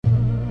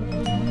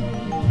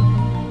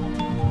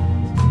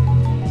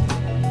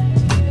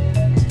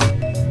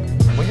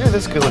you're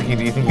this good looking,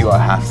 do you think you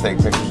have to take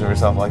pictures of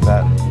yourself like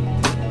that?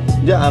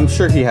 Yeah, I'm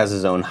sure he has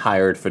his own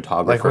hired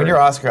photographer. Like when you're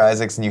Oscar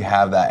Isaacs and you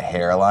have that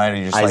hairline,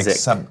 and you're just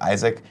Isaac. like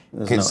Isaac.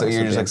 Okay, no so you're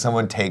Isaac, just yeah. like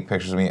someone take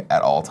pictures of me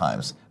at all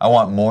times. I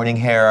want morning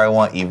hair. I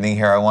want evening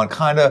hair. I want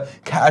kind of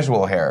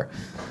casual hair.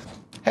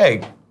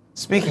 Hey,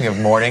 speaking of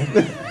morning,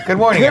 good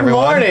morning,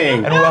 everyone. Good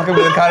morning. And welcome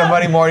to the Kind of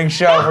Funny Morning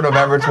Show for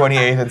November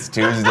 28th. It's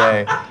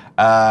Tuesday.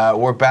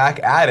 We're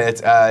back at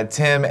it.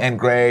 Tim and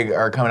Greg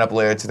are coming up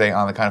later today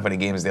on the Kind of Funny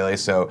Games Daily.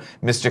 So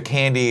Mr.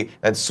 Candy,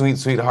 that sweet,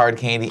 sweet hard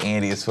candy,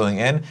 Andy is filling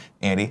in.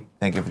 Andy,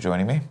 thank you for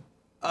joining me.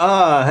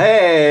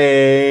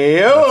 Hey,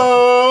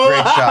 hello.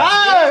 Great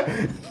shot.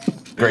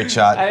 Great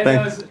shot.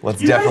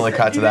 Let's definitely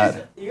cut to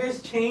that. You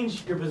guys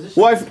changed your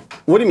position.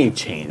 What do you mean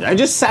change? I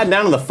just sat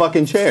down in the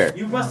fucking chair.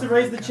 You must have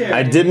raised the chair.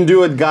 I didn't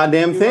do a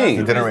goddamn thing.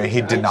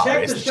 He did not I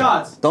raise checked the the chair.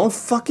 shots. Don't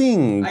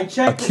fucking I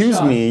checked the accuse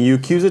shots. me, you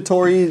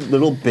accusatory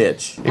little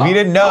bitch. If you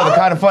didn't know, the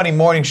Kind of Funny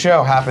Morning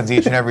Show happens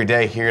each and every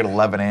day here at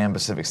 11 a.m.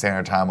 Pacific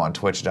Standard Time on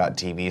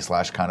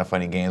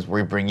twitch.tv/kindoffunnygames,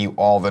 where we bring you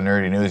all the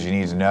nerdy news you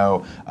need to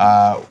know.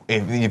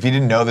 If you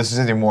didn't know, this is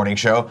a morning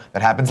show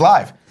that happens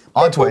live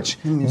on Twitch.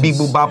 Beep,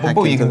 boop, bop, boop,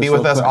 boo. You can be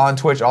with us on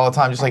Twitch all the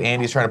time, just like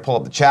Andy's trying to pull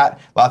up the chat.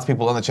 Lots of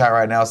people in the chat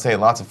right now saying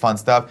lots of fun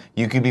stuff.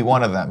 You could be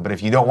one of them. But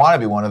if you don't want to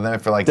be one of them,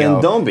 if you're like, Then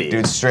yo, don't be.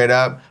 dude, straight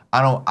up,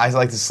 I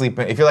like to sleep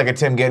in. If you're like a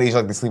Tim Geddes, you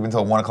like to sleep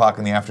until 1 o'clock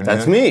in the afternoon.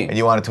 That's me. And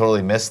you want to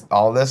totally miss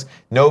all of this,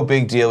 no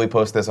big deal. We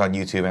post this on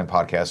YouTube and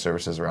podcast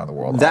services around the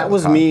world. all That the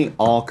was time. me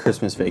all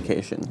Christmas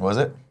vacation. Was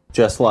it?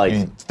 Just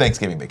like,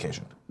 Thanksgiving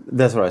vacation.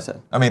 that's what I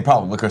said. I mean,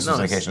 probably Christmas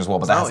No, it's vacation as well,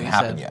 but that not hasn't what you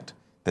happened said. yet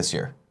this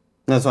year.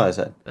 That's what I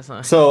said. That's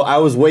not- So I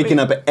was waking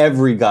up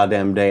every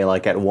goddamn day,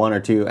 like at 1 or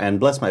 2, and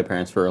bless my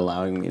parents for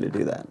allowing me to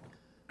do that.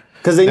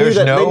 Because they There's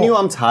knew that no- they knew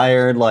I'm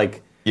tired.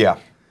 Like Yeah.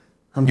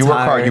 I'm You tired.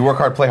 work hard. You work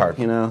hard, play hard.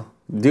 You know,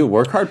 dude,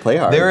 work hard, play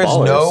hard. There is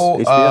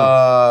Ballers.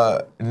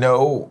 HBO.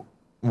 no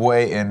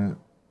way in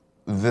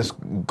this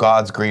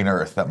God's green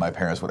earth that my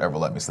parents would ever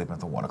let me sleep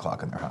until 1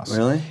 o'clock in their house.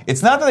 Really?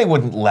 It's not that they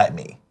wouldn't let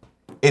me.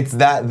 It's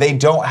that they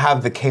don't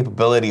have the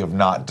capability of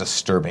not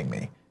disturbing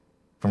me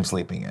from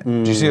sleeping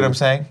in. Do you see what I'm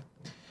saying?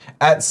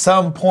 At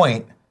some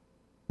point,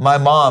 my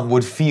mom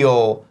would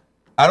feel,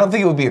 I don't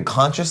think it would be a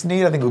conscious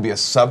need, I think it would be a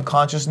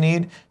subconscious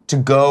need to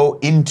go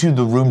into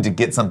the room to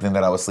get something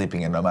that I was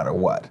sleeping in no matter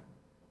what.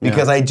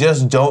 Because I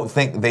just don't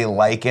think they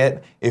like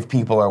it if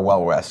people are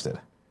well rested.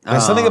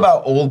 There's something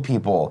about old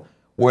people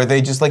where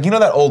they just like, you know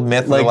that old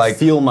myth where Like,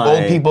 feel my-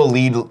 old people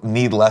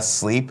need less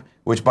sleep,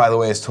 which by the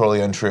way is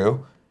totally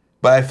untrue.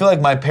 But I feel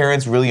like my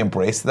parents really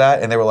embraced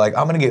that and they were like,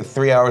 I'm gonna get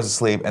 3 hours of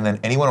sleep and then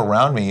anyone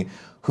around me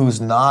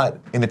who's not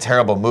in a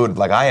terrible mood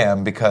like I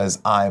am because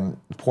I'm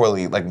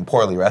poorly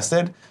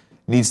rested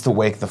needs to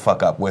wake the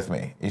fuck up with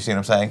me. You see what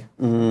I'm saying?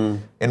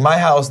 In my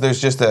house,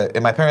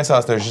 in my parents'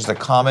 house, there's just a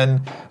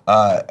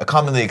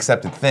commonly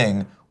accepted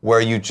thing where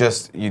you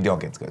don't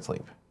get good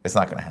sleep. It's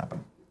not gonna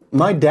happen.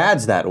 My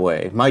dad's that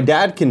way. My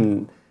dad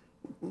can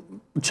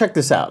check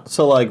this out.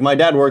 So like, my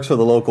dad works for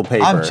the local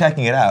paper. I'm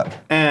checking it out.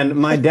 And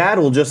my dad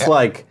will just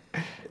like,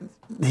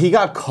 he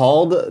got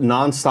called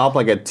nonstop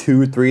like at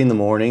 2, 3 in the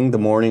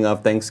morning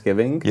of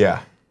Thanksgiving. Yeah.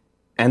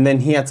 And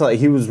then he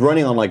was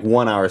running on like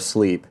 1 hour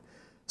sleep.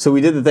 So we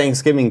did the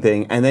Thanksgiving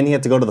thing, and then he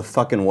had to go to the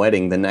fucking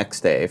wedding the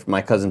next day, for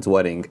my cousin's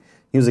wedding.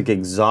 He was like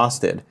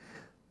exhausted.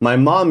 My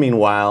mom,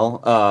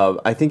 meanwhile,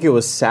 I think it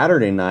was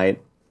Saturday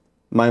night,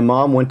 my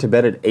mom went to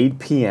bed at 8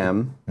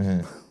 p.m.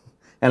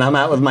 And I'm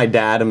out with my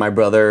dad and my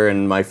brother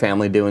and my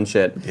family doing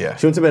shit. Yeah.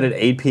 She went to bed at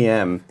 8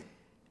 p.m.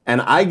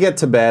 And I get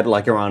to bed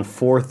like around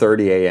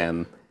 4:30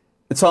 a.m.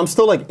 And so I'm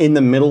still like in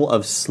the middle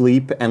of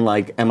sleep and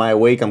like, am I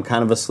awake? I'm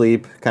kind of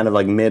asleep, kind of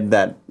like mid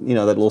that,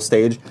 that little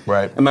stage.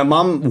 Right. And my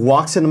mom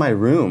walks into my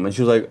room and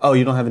she was like, oh,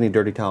 you don't have any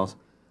dirty towels?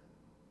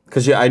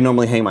 Because I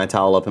normally hang my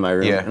towel up in my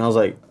room. Yeah. And I was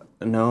like,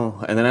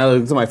 no. And then I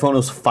looked at my phone, it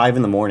was 5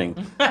 in the morning.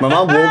 My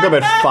mom woke up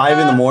at 5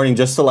 in the morning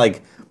just to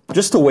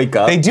wake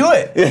up. They do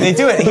it. They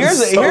do it. Here's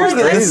So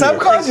the crazy.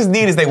 subconscious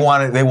need is they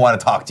want to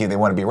talk to you. They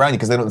want to be around you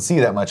because they don't see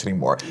you that much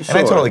anymore. And I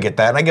Sure. totally get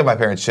that. And I give my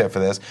parents shit for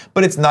this.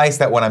 But it's nice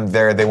that when I'm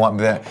there, they want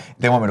me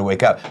to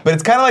wake up. But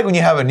it's kind of like when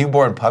you have a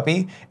newborn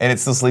puppy and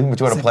it's still sleeping, but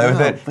you want to play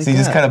with it. So you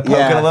just kind of poke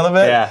it a little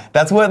bit. Yeah.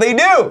 That's what they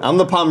do. I'm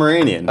the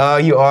Pomeranian.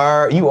 You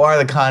are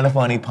the kind of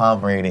funny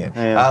Pomeranian.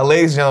 am.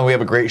 Ladies and gentlemen, we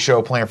have a great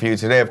show planned for you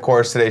today. Of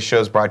course, today's show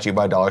is brought to you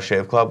by Dollar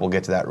Shave Club. We'll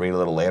get to that read a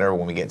little later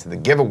when we get to the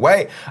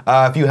giveaway.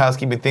 A few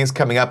housekeeping things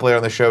coming up later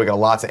on the show. We got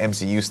lots of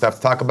MCU stuff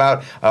to talk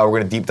about. We're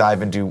going to deep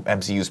dive into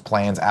MCU's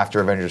plans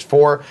after Avengers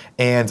 4.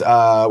 And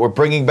we're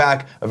bringing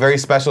back a very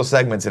special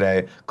segment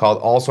today called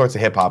All Sorts of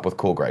Hip Hop with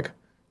Cool Greg.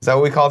 Is that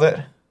what we called it?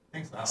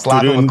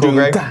 Slapping with Cool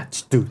Greg?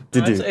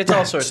 It's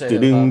all sorts of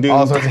hip-hop.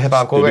 All sorts of hip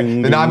hop, Cool Greg.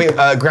 The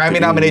Grammy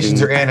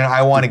nominations are in, and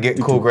I want to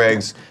get Cool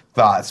Greg's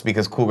thoughts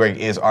because Cool Greg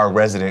is our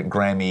resident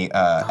Grammy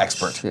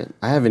expert. Shit.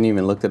 I haven't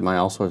even looked at my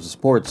all sorts of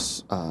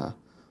sports.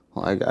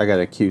 I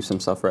gotta cue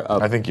some stuff right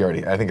up. I think it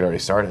already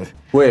started.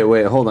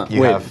 Wait, hold on.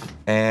 You have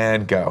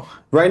and go.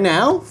 Right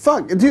now?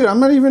 Fuck, dude,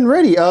 I'm not even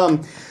ready.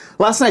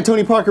 Last night,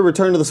 Tony Parker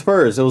returned to the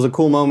Spurs. It was a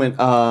cool moment.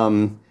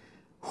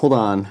 Hold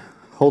on.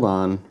 Hold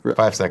on.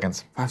 5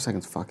 seconds. 5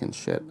 seconds. Fucking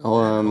shit.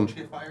 Coach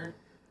get fired?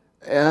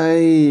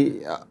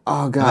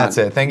 Oh god. And that's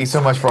it. Thank you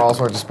so much for all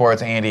sorts of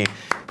sports, Andy.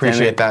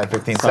 Appreciate that.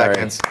 15 Sorry.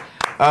 seconds.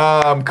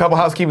 Couple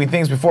housekeeping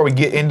things before we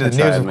get into the news.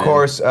 tried, Of man.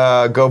 course,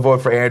 go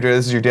vote for Andrea.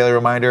 This is your daily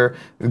reminder.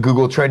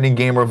 Google trending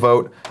gamer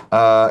vote,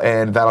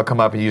 and that'll come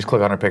up. And you just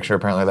click on her picture.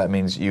 Apparently, that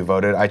means you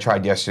voted. I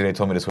tried yesterday. It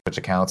told me to switch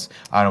accounts.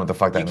 I don't know what the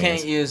fuck that You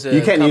means. can't use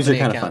You can't use your company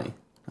kind of account. funny.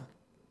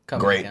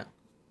 Company Great. account.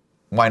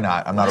 Why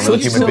not? I'm not a Why real are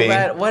you human so being.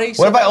 bad? Why are you What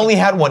so if I bad? only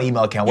had one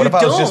email account? What You if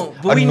I was don't,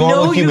 just but a we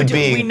normal know you human do.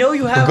 being We know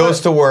you who have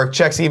goes a- to work,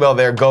 checks email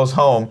there, goes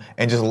home,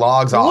 and just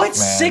logs off, What man?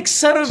 sick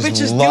son of a bitch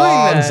Just is doing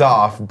logs that?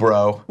 off,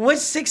 bro. What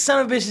sick son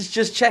of a bitch is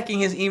just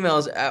checking his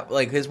emails,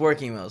 like his work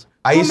emails?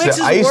 I Who used makes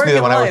to his do work that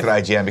when in I worked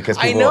life? at IGN because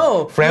I people,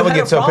 know. Fran You would had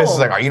get a so pissed. He's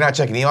problem. like, "Are you not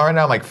checking email right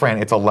now?" I'm like,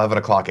 "Fran, it's 11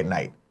 o'clock at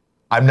night.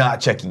 I'm not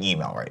checking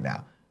email right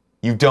now.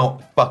 You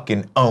don't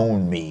fucking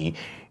own me."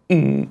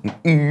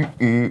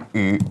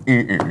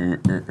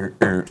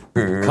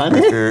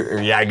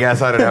 Yeah, I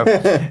guess. I don't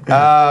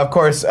know. Of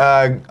course,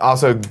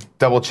 also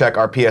double check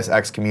our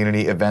PSX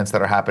community events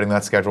that are happening.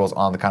 That schedule is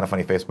on the Kind of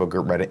Funny Facebook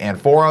group, Reddit, and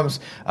forums.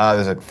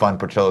 There's a fun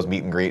Portillo's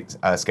meet and greet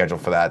schedule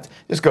for that.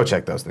 Just go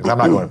check those things. I'm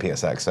not going to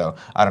PSX, so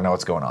I don't know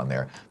what's going on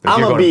there. But if I'm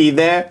you're gonna going- be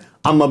there.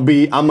 I'm gonna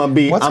be.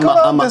 What's going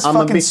on with this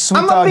fucking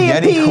Sweet Dog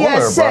Yeti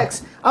cooler, bro?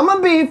 I'm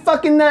gonna be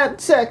fucking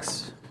that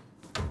sex.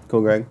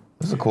 Cool, Greg.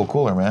 This is a cool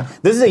cooler, man.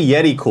 This is a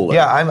Yeti cooler.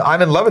 Yeah,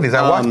 I'm in love with these.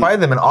 I walked by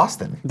them in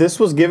Austin. This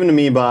was given to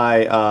me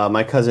by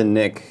my cousin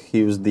Nick.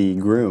 He was the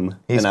groom,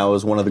 and I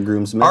was one of the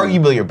groomsmen.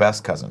 Arguably your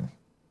best cousin.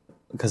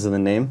 Because of the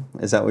name?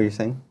 Is that what you're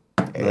saying?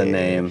 The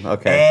name.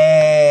 Okay.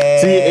 Hey.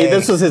 See,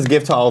 this was his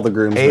gift to all the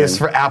groomsmen. A is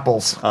for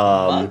apples.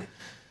 Fuck.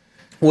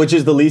 Which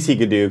is the least he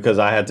could do because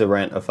I had to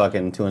rent a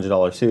fucking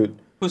 $200 suit.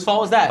 Whose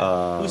fault was that?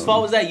 Whose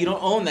fault was that? You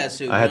don't own that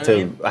suit. I you had know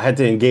to what I had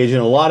to engage in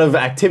a lot of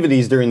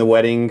activities during the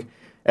wedding.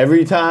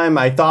 Every time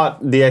I thought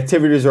the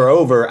activities were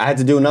over, I had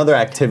to do another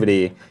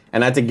activity,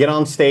 and I had to get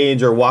on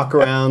stage or walk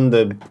around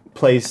the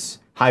place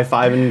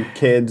high-fiving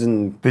kids,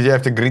 and Did you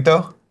have to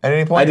grito at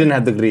any point? I didn't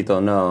have the grito,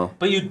 no.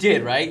 But you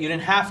did, right? You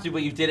didn't have to,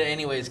 but you did it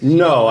anyways. 'Cause you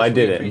know No, how I much we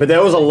didn't. appreciate But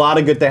there was a lot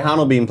of good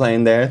Tejano being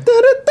playing there.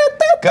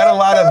 Got a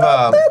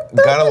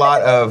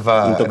lot of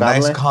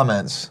nice Intocable?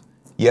 comments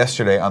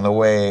yesterday on the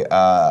way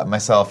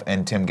myself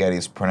and Tim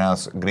Geddes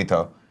pronounced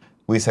grito.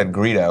 We said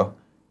grito,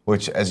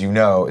 which, as you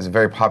know, is a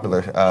very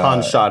popular.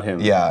 Han shot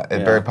him. Yeah, a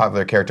Yeah. very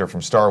popular character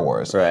from Star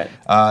Wars. Right.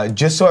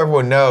 Just so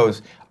everyone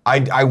knows,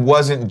 I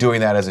wasn't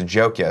doing that as a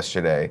joke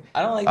yesterday.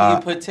 I don't like that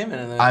you put Tim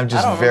in there. I'm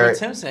just I don't very- remember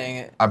Tim saying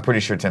it. I'm pretty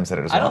sure Tim said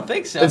it as I well. don't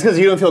think so. It's because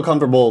you don't feel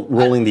comfortable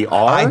rolling the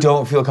R? I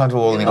don't feel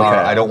comfortable with the Okay. R.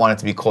 I don't want it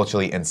to be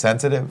culturally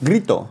insensitive.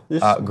 Grito.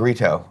 Just-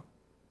 Grito.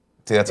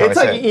 See, that's how It's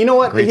I like, say it. you know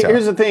what? Grito.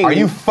 Here's the thing. Are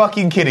you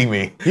fucking kidding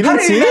me? You How didn't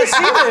did see you not this?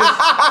 see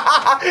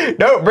this?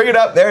 No, bring it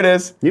up. There it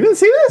is. You didn't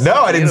see this?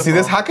 No, I didn't see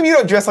Beautiful. this. How come you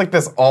don't dress like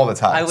this all the I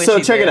time? wish So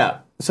he check did. it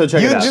out. So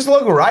check You it out. just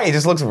look right. It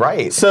just looks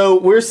right. So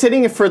we're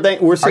sitting for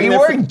we're Are sitting you there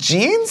wearing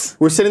jeans?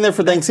 we're sitting there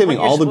for Thanksgiving.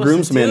 what you're All the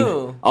supposed to groomsmen,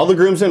 do. all the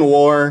groomsmen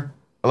wore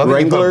I love that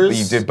Wranglers.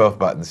 you did both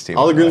buttons too.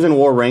 All the groomsmen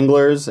wore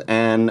Wranglers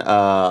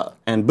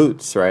and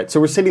boots, right? So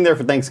we're sitting there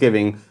for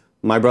Thanksgiving.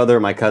 My brother,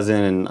 my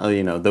cousin,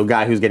 and the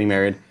guy who's getting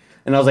married.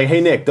 And I was like,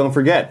 "Hey Nick, don't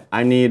forget,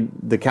 I need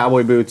the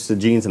cowboy boots, the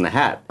jeans, and the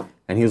hat."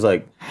 And he was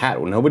like, "Hat?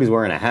 Well, nobody's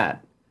wearing a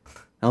hat." And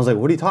I was like,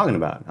 "What are you talking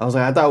about?" I was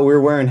like, "I thought we were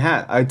wearing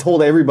hat. I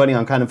told everybody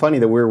on Kind of Funny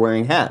that we were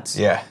wearing hats."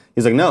 Yeah.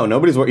 He's like, "No,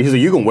 nobody's wearing." He's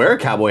like, "You can wear a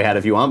cowboy hat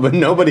if you want, but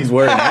nobody's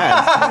wearing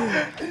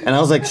hats." And I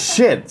was like,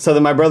 "Shit!" So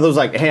then my brother was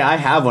like, "Hey, I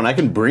have one. I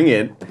can bring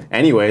it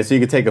anyway, so you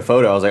could take a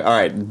photo." I was like, "All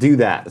right, do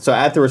that." So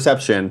at the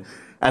reception,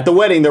 at the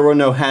wedding, there were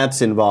no hats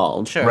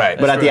involved. Sure, Right.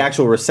 But that's at the right.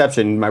 actual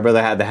reception, my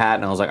brother had the hat,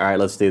 and I was like, "All right,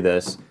 let's do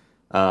this."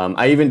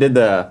 I even did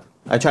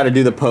I tried to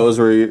do the pose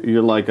where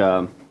you're like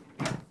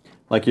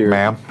you're,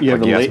 Ma'am? you have,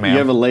 Like, yes, you ma'am.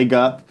 have a leg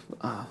up,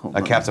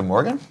 Captain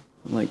Morgan?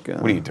 like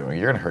What are you doing?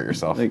 You're gonna hurt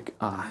yourself.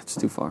 it's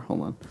too far.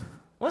 Hold on.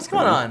 What's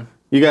going on?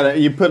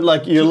 You put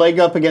like your leg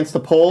up against the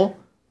pole,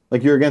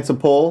 like you're against a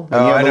pole. and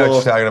Oh, you have I a know what little-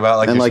 you're talking about.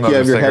 Like and you're like you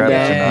have your smoking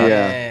head cigarettes down,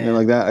 and, yeah,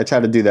 like that. I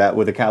tried to do that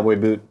with a cowboy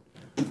boot.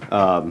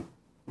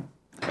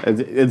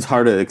 It's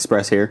hard to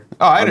express here.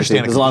 Oh, I Obviously. understand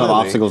it There's a lot of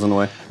completely. obstacles in the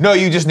way. No,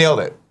 you just nailed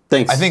it.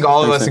 Thanks. I think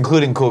all of Thanks, us, Nick.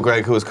 including Cool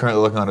Greg, who is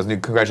currently looking on his new.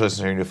 Congratulations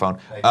on your new phone.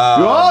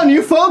 Oh,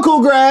 new phone,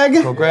 cool, Greg.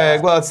 Cool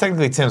Greg. Well, it's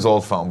technically Tim's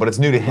old phone, but it's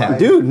new to him.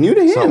 Dude, new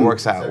to him. So it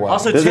works out well.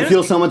 Also, Does it Tim's-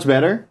 feel so much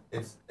better?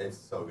 It's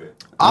so good.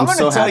 I'm I'm going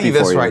so to tell happy you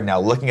this for you. right now,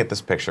 looking at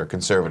this picture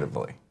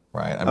conservatively,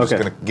 right? I'm just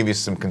Okay. going to give you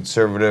some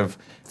conservative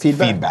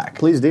feedback.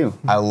 Please do.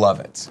 I love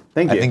it.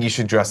 Thank I you. think you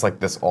should dress like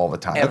this all the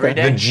time. Every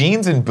day? The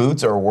jeans and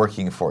boots are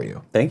working for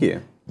you. Thank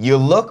you. You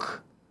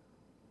look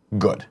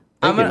good.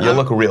 You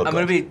look real good. I'm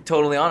gonna be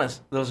totally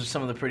honest. Those are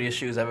some of the prettiest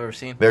shoes I've ever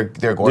seen. They're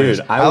gorgeous.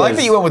 Dude, I like was-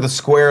 that you went with a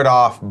squared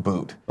off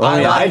boot. Well, I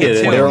mean, like I did it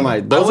it. too. They were I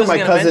those are wasn't my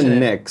gonna cousin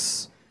mention it.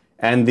 Nick's,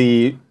 and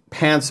the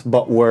pants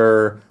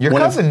were Your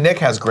one of- cousin Nick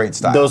has great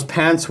style. Those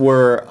pants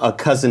were a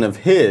cousin of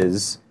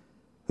his,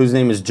 whose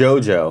name is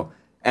JoJo,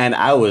 and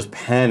I was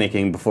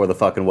panicking before the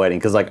fucking wedding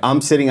because like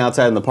I'm sitting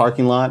outside in the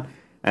parking lot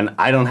and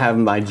I don't have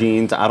my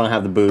jeans, I don't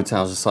have the boots, and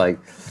I was just like,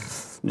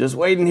 just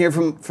waiting here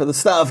for the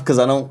stuff because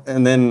I don't.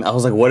 And then I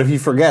was like, what if you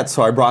forget?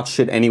 So I brought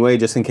shit anyway,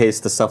 just in case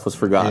the stuff was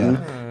forgotten.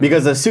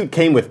 Because the suit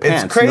came with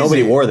pants. crazy.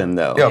 Nobody wore them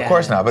though. Yeah, of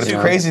course not. But it's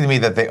Yeah. crazy to me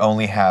that they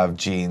only have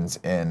jeans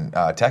in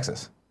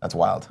Texas. That's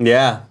wild.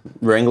 Yeah,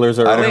 Wranglers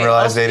are. I didn't Wait,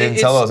 realize also, they didn't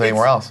it's- sell those it's-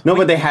 anywhere else. No,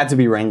 but they had to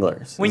be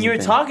Wranglers. When is you the were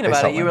thing. talking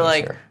about sell it, you were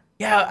Wranglers like, here.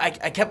 yeah,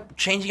 I kept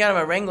changing out of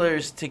my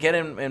Wranglers to get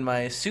in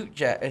my suit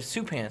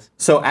pants.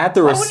 So at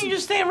the Why wouldn't you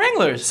just stay in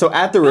Wranglers? So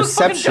at the You look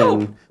fucking reception,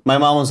 dope. my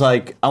mom was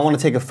like, I want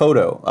to take a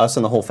photo, us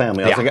and the whole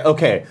family. I was Yeah. like,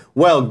 okay,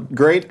 well,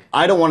 great.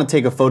 I don't want to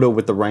take a photo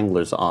with the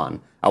Wranglers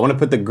on. I want to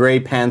put the gray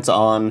pants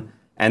on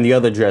and the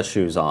other dress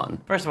shoes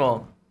on. First of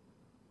all,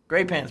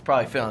 gray pants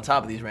probably fit on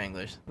top of these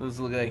Wranglers. Those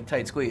look like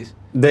tight squeeze.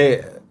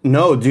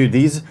 No, dude,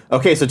 these,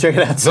 okay, so check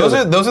it out. So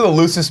Those are the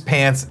loosest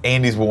pants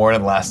Andy's worn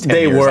in the last 10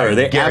 They years. were. I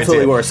They guarantee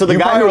absolutely it. were. So the you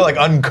guy probably who- were like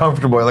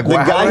uncomfortable. Like, the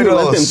wow, guy how do I who do all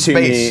lent them this to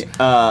space?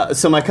 me,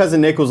 so my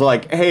cousin Nick was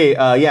like, hey,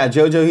 yeah,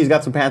 Jojo, he's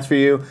got some pants for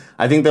you.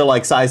 I think they're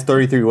like size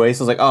 33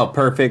 waist. I was like, oh,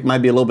 perfect.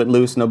 Might be a little bit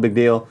loose, no big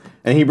deal.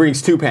 And he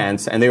brings two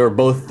pants, and they were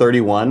both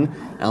 31.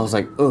 And I was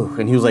like, ooh.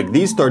 And he was like,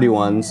 these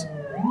 31s.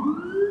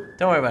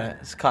 Don't worry about it.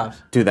 It's cops.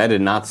 Dude, that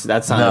did not,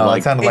 that sounded No, like,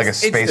 it sounded like a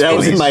It's- space that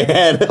was police. in my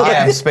head. I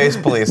am Space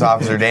Police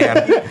Officer Dan.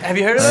 Have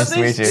you heard about Nice to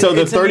this? meet you. So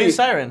the it's a 30 new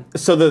siren.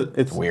 So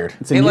it's weird.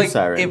 It's a It new like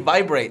siren. it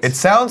vibrates. It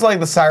sounds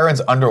like the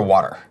siren's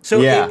underwater. so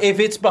Yeah.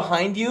 if it's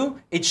behind you,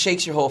 it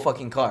shakes your whole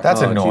fucking car.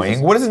 That's Oh, annoying.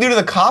 Jesus. What does it do to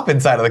the cop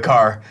inside of the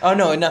car? oh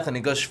no, nothing.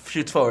 It goes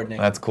shoots forward, Nick.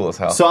 That's cool as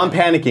hell. So I'm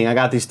panicking. I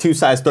got these two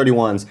size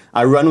 31s.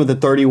 I run with the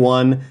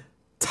 31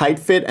 tight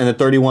fit and the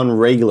 31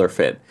 regular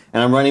fit.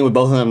 And I'm running with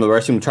both of them in the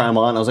restroom to try them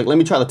on. I was like, let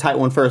me try the tight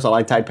one first. I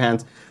like tight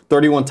pants.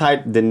 31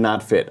 tight did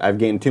not fit. I've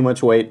gained too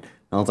much weight. And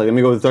I was like, let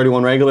me go with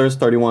 31 regulars.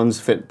 31s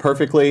fit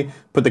perfectly.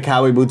 Put the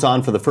cowboy boots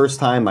on for the first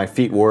time. My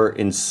feet were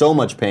in so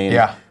much pain.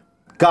 Yeah.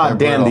 God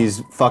They're damn, brutal.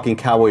 these fucking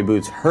cowboy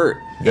boots hurt.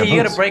 yeah, you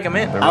boots. gotta break them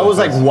in. I was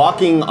like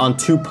walking on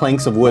two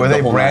planks of wood Were the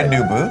they whole brand night.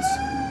 new boots?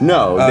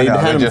 No, Oh, they've no,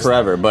 had they're them just-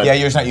 forever. But yeah,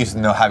 you're just not used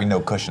to having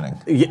no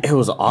cushioning. it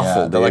was awful,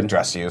 Yeah, dude. they're like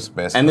dress shoes,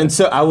 basically. And then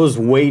so I was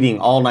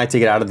waiting all night to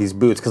get out of these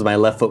boots because my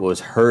left foot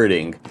was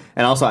hurting,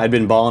 and also I'd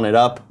been balling it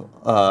up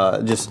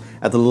just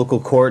at the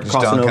local court, Just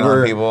crossing dunking on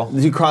over. people?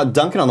 You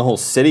dunking on the whole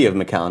city of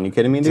McAllen. You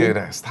kidding me, dude?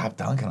 dude, stop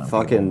dunking on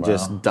Fucking people, bro.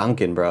 just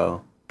dunking,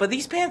 bro. But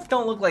these pants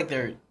don't look like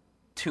they're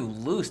too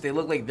loose. They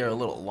look like they're a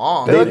little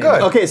long. They look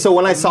good. Okay, so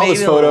when I saw Maybe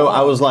this a little photo, long.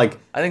 I was like,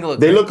 I think it looked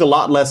they great. look a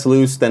lot less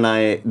loose than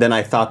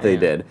I thought they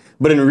did.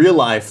 But in real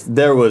life,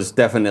 there was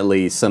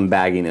definitely some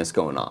bagginess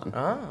going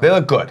on. They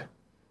look good.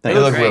 They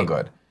Thank look you. real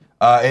good.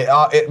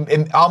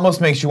 It almost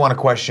makes you want to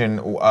question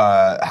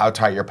how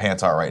tight your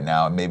pants are right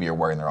now, and maybe you're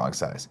wearing the wrong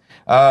size.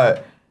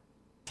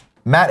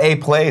 Matt A.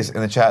 Plays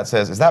in the chat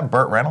says, "Is that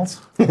Burt Reynolds?"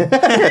 It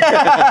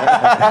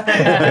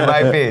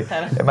might be.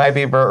 It might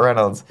be Burt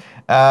Reynolds.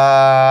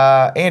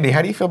 Andy,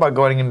 how do you feel about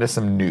going into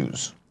some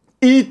news?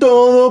 Y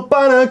todo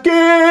para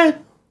qué?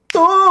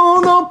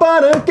 Todo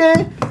para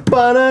qué?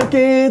 Para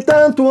qué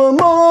tanto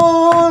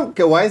amor?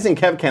 Okay, why isn't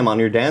Kevcam on?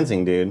 You're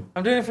dancing, dude.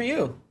 I'm doing it for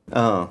you.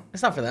 Oh,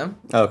 It's not for them.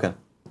 okay.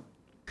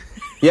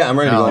 Yeah, I'm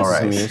ready to go into some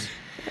Alright. news.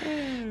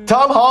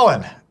 Tom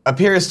Holland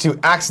appears to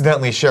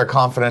accidentally share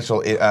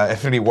confidential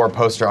Infinity War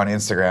poster on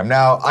Instagram.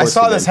 Now, I course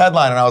saw he this did.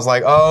 headline and I was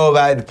like, oh,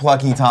 that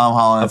plucky Tom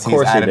Holland, Of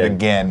course he's he at it did.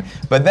 again.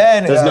 But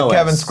then There's no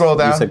Kevin S. scrolled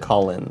down. You said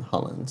Colin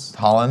Hollins.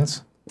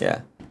 Hollands?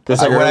 Yeah.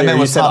 Just like What I earlier, meant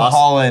you was said Tom Aus-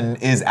 Holland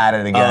is at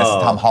it again.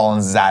 Oh. Tom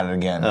Holland's is at it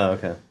again. Oh,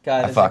 okay.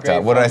 God, I it's a fucked great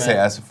up. What did I say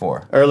format. S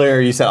for? Earlier,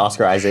 you said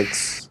Oscar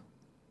Isaacs.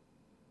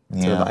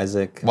 Instead Yeah. of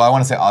Isaac. Well, I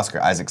want to say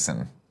Oscar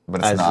Isaacson,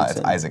 but it's not. It's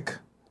Isaacson. Isaac.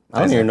 I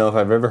don't even know if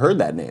I've ever heard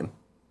that name.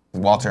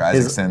 Walter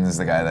Isaacson is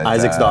the guy that.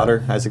 Isaac's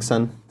daughter, Isaac's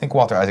son. I think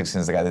Walter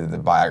Isaacson is the guy that did the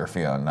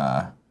biography on.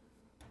 The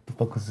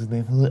fuck was his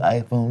name?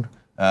 iPhone.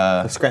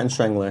 Scranton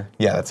Strangler.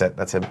 Yeah, that's it.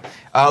 That's him.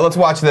 Let's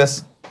watch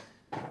this.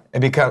 It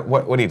become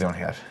what? What are you doing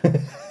here? Do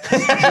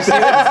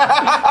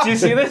you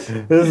see this?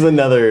 This is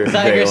another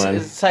great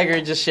one. Tiger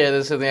just shared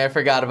this with me. I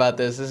forgot about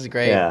this. This is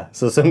great. Yeah,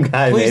 so some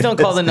guy Please made don't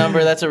call this the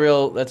number. That's a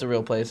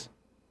real place.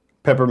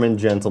 Peppermint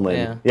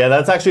Gentleman. Yeah.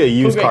 That's actually a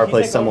used Wait, car he's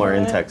place like somewhere over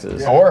in there?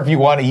 Texas. Or if you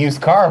want a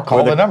used car,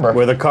 call the number.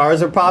 Where the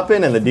cars are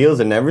popping and the deals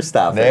are never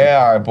stopping. They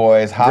are,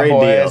 boys. Hot Great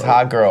boys, deal.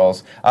 hot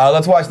girls.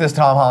 Let's watch this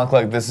Tom Holland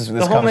clip. This The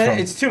whole comes minute. from.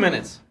 It's 2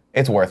 minutes.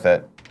 It's worth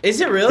it. Is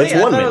it really? It's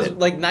I 1 thought it was minute.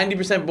 like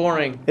 90%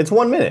 boring. It's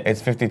 1 minute.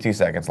 It's 52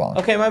 seconds long.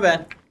 Okay, my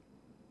bad.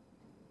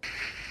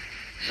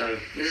 So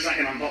this is like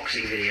an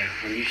unboxing video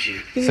on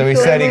YouTube. So he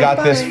said he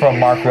got this from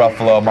Mark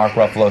Ruffalo. Mark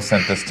Ruffalo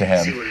sent this to See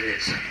him. what it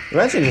is.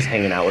 Imagine just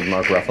hanging out with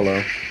Mark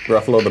Ruffalo.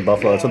 Ruffalo the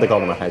Buffalo. That's what they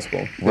called him in high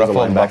school. He was a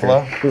Ruffalo and linebacker.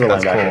 Buffalo? He was a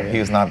That's linebacker. cool. yeah. He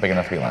was not big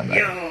enough to be a linebacker.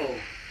 Yo,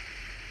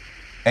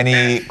 And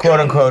he, quote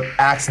unquote,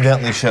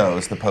 accidentally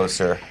shows the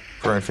poster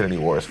for Infinity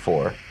Wars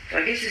 4.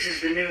 I guess this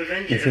is the new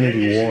Avengers.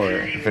 Infinity Avengers War.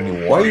 Infinity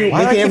War. Why are you do I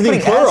making keep everything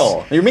putting S?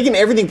 plural? You're making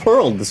everything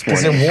plural this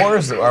Because morning. their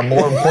wars are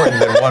more important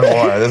than one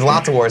war. There's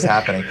lots of wars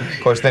happening. Of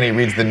course, then he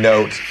reads the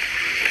note.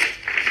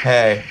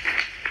 Hey.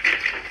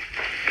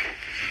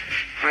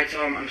 Hi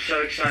Tom, I'm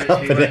so excited to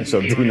be Confidential,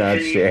 working with do you on not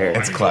Infinity share.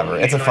 War. It's clever.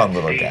 It's a fun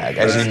little gag.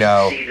 As you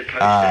know,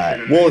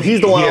 Well,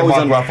 he's the one he and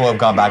always Mark on. Ruffalo have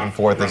gone back and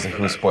forth as to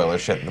who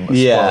spoils shit the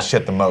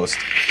most.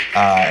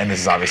 And this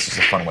is obviously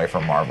just a fun way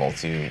for Marvel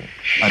to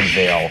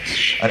unveil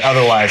an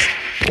otherwise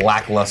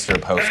lackluster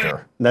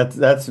poster.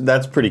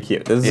 That's pretty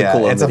cute. This is a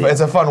cool it's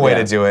video. a fun way Yeah.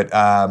 to do it.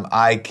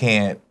 I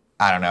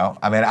don't know.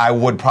 I mean, I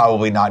would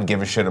probably not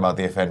give a shit about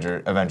the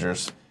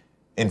Avengers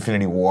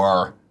Infinity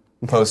War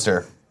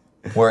poster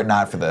were it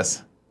not for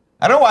this.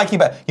 I don't know why I keep.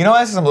 You know,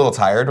 I'm a little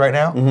tired right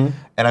now, and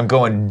I'm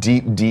going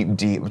deep.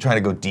 I'm trying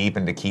to go deep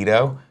into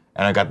keto,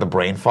 and I got the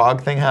brain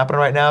fog thing happening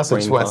right now. So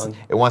it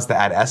wants to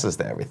add S's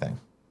to everything.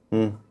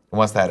 It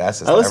wants to add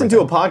S's. I listened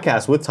to a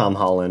podcast with Tom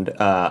Holland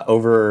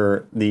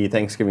over the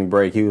Thanksgiving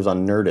break. He was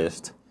on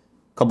Nerdist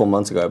a couple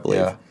months ago, I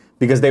believe,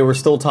 because they were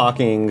still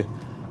talking.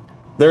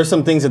 There are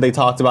some things that they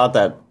talked about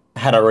that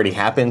had already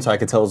happened, so I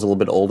could tell it was a little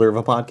bit older of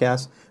a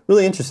podcast.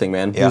 Really interesting,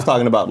 man. He was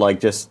talking about like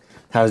just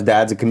how his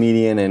dad's a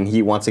comedian and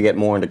he wants to get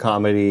more into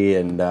comedy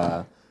and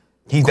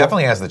he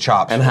definitely has the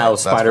chops. and for how it,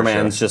 that's for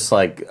Spider-Man's sure. just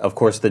like, of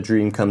course, the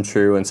dream come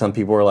true. And some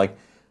people were like,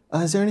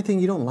 is there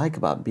anything you don't like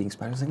about being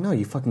Spider-Man? I was like, no,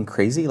 you fucking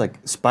crazy. Like,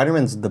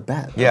 Spider-Man's the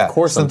best. Yeah. Of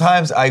course.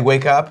 Sometimes I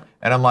wake up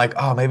and I'm like,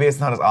 oh, maybe it's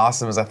not as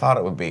awesome as I thought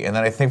it would be. And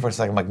then I think for a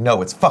second, I'm like,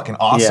 no, it's fucking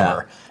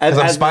awesomer. Because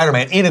I'm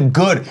Spider-Man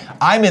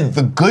I'm in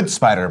the good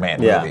Spider-Man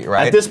movie,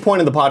 right? At this point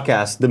in the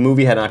podcast, the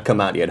movie had not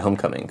come out yet,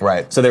 Homecoming.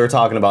 Right. So they were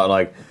talking about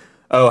like,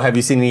 oh, have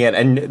you seen it yet?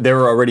 And there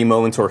were already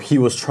moments where he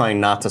was trying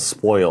not to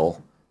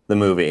spoil the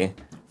movie.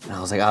 And I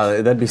was like,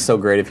 oh, that'd be so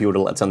great if he would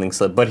have let something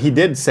slip. But he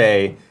did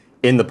say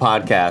in the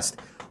podcast,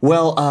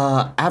 well,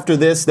 after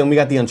this, then we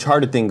got the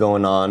Uncharted thing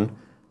going on,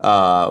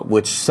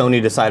 which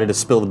Sony decided to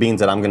spill the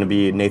beans that I'm going to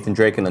be Nathan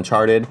Drake in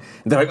Uncharted.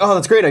 And they're like, oh,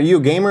 that's great. Are you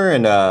a gamer?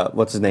 And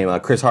what's his name?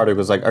 Chris Hardwick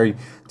was like,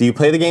 do you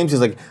play the games?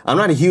 He's like, I'm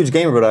not a huge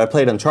gamer, but I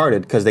played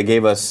Uncharted because they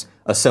gave us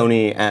a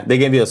Sony, they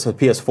gave us a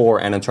PS4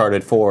 and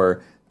Uncharted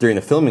 4 during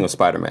the filming of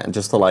Spider-Man,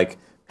 just to like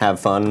have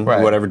fun,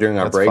 whatever, during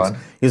our breaks. Fun.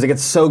 He was like,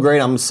 it's so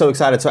great. I'm so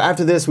excited. So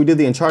after this, we did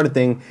the Uncharted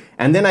thing,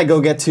 and then I go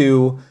get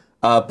to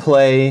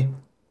play,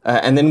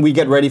 and then we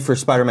get ready for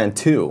Spider-Man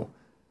 2.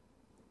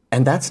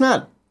 And that's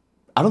not,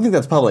 I don't think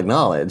that's public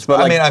knowledge. But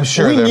I like, mean, I'm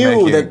sure we they're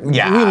knew making- that we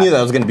knew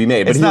that was going to be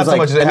made. But It's he not was so like,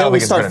 much as I and don't then we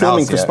think it's start been filming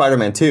announced for yet.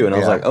 Spider-Man 2, and I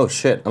was Yeah. like, oh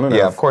shit, I don't know.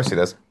 Yeah, of course he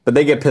does. But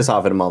they get pissed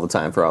off at him all the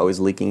time for always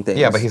leaking things.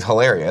 Yeah, but he's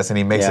hilarious and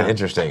he makes Yeah. it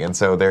interesting. And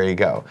so there you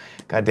go.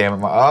 God damn it.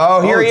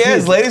 Oh, here he geez.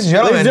 is, ladies and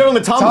gentlemen. Ladies and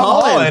gentlemen, Tom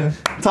Holland.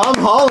 Tom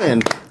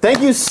Holland.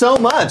 Thank you so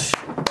much.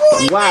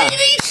 Wow.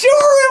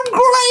 Sure, I'm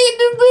glad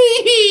to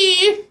be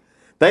here.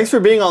 Thanks for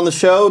being on the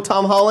show,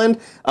 Tom Holland.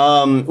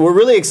 We're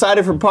really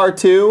excited for part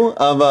 2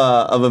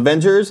 of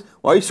Avengers.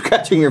 Why are you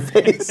scratching your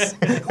face?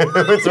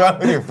 What's wrong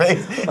with your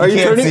face? Are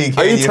you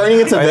turning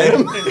into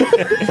Venom?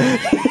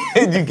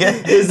 Did you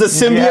get? Is the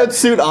symbiote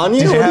suit on you?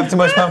 Did you have too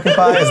much pumpkin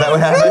pie? Is that what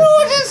happened?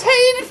 Just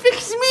hate to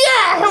fix me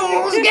eye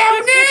holes,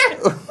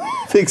 governor.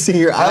 Fixing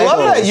your I eye love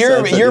that holes. your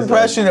That's what your he said.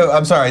 impression of.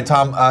 I'm sorry,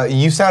 Tom.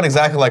 You sound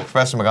exactly like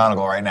Professor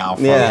McGonagall right now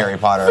from Yeah. Harry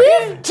Potter.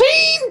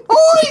 15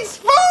 points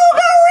for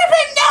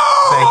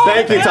Gryffindor.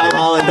 Thank you, Tom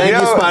Holland. Thank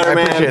you, Spider-Man.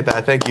 I appreciate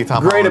that. Thank you,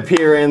 Tom. Great Holland.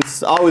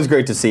 appearance. Always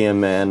great to see him,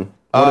 man.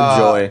 What a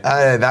joy.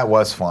 That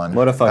was fun.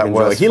 What a fucking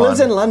joy. He lives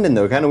in London,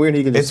 though. Kind of weird.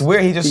 He can just, It's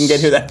weird. He just can get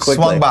here that quickly.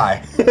 swung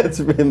by. It's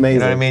amazing. You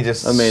know what I mean?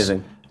 Just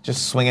amazing.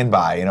 Just swinging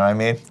by. You know what I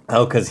mean?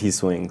 Oh, because he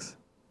swings.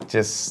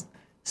 Just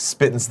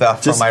spitting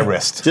stuff from my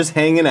wrist. Just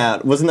hanging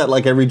out. Wasn't that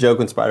like every joke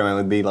when Spider-Man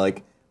would be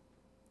like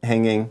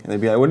hanging, and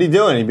they'd be like, "What are you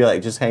doing?" And he'd be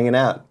like, "Just hanging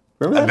out."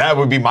 Remember that? That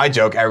would be my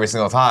joke every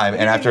single time.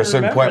 And after a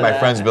certain remember point, my that.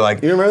 friends would be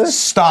like, You remember that?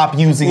 stop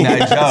using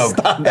that joke.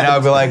 stop And I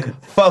would be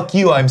like, fuck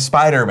you, I'm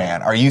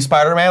Spider-Man. Are you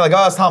Spider-Man? Like,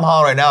 oh, it's Tom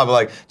Holland right now. I'd be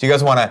like, do you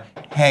guys want to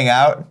hang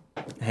out?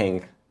 Hang.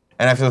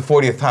 And after the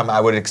 40th time,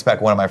 I would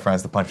expect one of my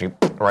friends to punch me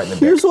right in the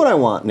Here's dick. what I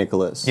want,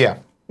 Nicholas. Yeah.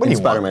 What do in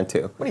you want? Spider-Man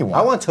 2. What do you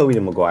want? I want Tobey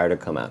Maguire to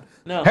come out.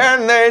 No.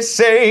 And they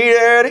say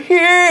that a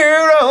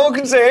hero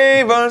can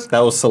save us. That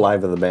was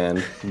Saliva the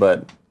band,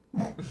 but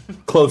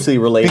closely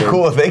related. It'd be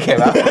cool if they came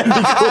out.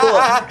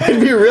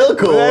 It'd be real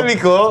cool. That'd be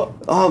cool.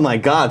 Oh my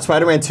God,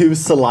 Spider-Man 2,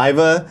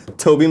 Saliva,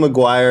 Tobey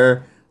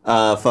Maguire,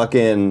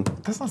 fucking.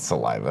 That's not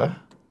saliva.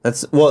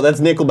 That's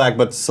Nickelback,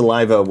 but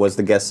Saliva was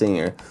the guest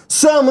singer.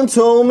 Someone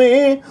told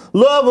me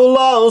love will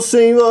all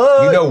save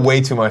us. You know way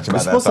too much about You're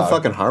that supposed song. to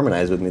fucking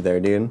harmonize with me there,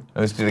 dude.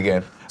 Let's do it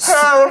again.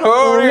 Love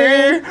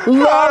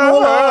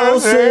will all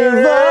save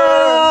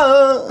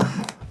us.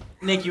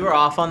 Nick, you were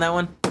off on that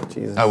one.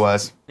 Jesus. I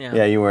was.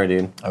 Yeah, you were,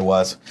 dude. I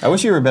was. I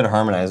wish you were a better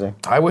harmonizer.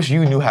 I wish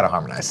you knew how to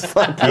harmonize.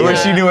 I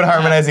wish you knew what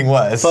harmonizing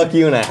was. Fuck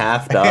you and a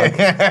half, dog.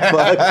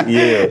 Fuck you.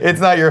 It's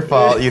not your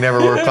fault. You never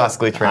were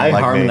classically trained I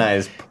like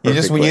harmonize me. You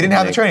perfectly, didn't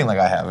have the Nick. training like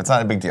I have. It's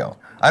not a big deal.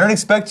 I don't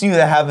expect you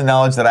to have the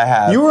knowledge that I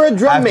have. You were a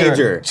drum after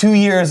major. 2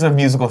 years of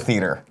musical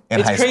theater in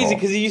It's high crazy school.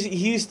 because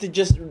he used to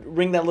just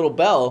ring that little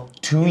bell.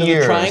 2 You know, the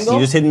years. triangle? You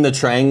just hitting the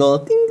triangle.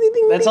 Ding, ding,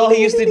 ding, That's ding, all he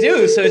ding, used to ding, do.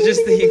 ding, So it's ding,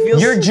 just that he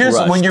feels. You're just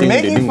Rush. when you're Ding,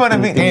 making ding, fun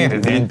of ding, me.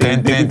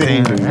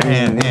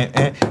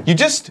 You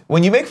just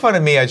when you make fun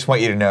of me, I just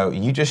want you to know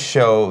you just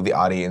show the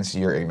audience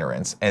your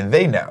ignorance, and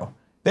they know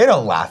They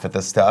don't laugh at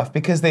the stuff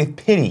because they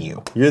pity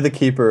you. You're the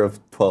keeper of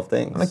 12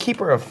 things. I'm the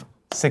keeper of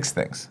 6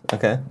 things.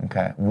 Okay.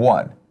 Okay.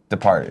 1,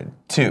 Departed.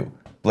 2,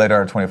 Blade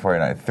Runner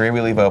 2049. 3,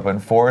 We Leave Open.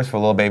 4 is for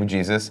Little Baby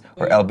Jesus,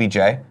 or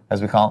LBJ,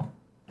 as we call him.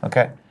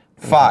 Okay.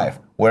 5,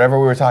 whatever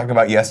we were talking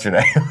about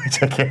yesterday,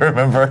 which I can't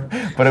remember,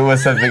 but it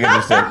was something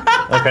interesting.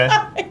 Okay.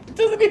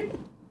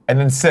 And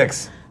then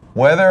 6,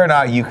 whether or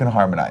not you can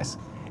harmonize.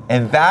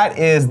 And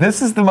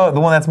this is the one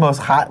that's most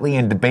hotly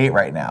in debate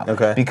right now.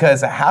 Okay.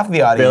 Because half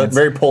the audience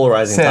Very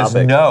polarizing says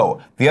topic. no.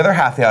 The other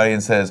half of the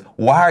audience says,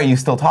 why are you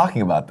still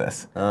talking about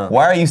this?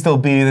 Why are you still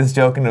beating this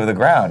joke into the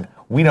ground?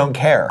 We don't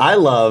care. I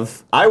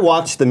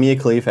watched the Mia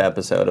Khalifa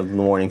episode of the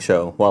morning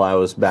show while I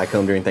was back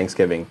home during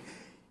Thanksgiving.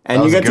 And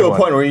That you was a get to good a one.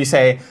 point where you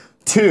say,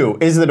 2,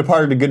 is The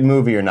Departed a good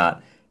movie or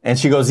not? And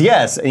she goes,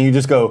 yes. And you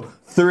just go,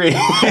 3.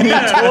 And you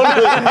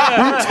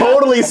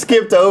totally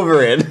skipped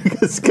over it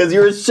because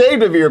you're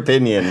ashamed of your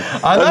opinion.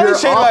 I'm of not your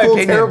ashamed of my awful,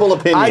 opinion. terrible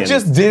opinion. I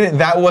just didn't.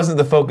 That wasn't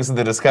the focus of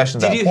the discussion.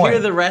 At Did that you point.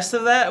 hear the rest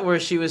of that where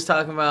she was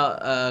talking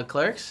about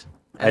Clerks?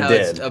 And I how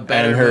it's did. a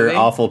better And her movie?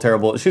 awful,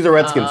 terrible. She's a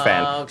Redskins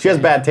fan. okay. She has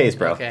bad taste,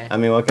 bro. Okay. I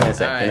mean, what can I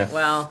say? All right. You know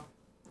Well,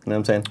 what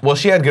I'm saying? Well,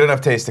 she had good enough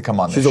taste to come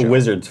on this She's show. a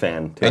Wizards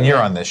fan, too. And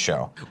you're on this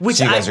show. which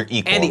so you guys are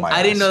equal Andy, in my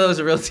I didn't eyes. know that was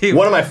a real team.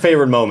 One of my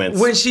favorite moments.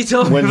 When she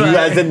told me when you about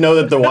guys it. didn't know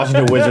that the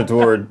Washington Wizards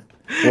were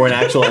an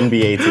actual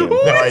NBA team.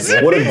 No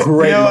idea. What a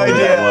great No moment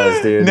idea. that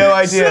was, dude. No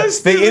idea.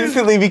 So They stupid.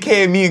 instantly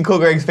became me and Cool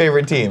Greg's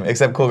favorite team,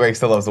 except Cool Greg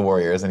still loves the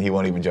Warriors, and he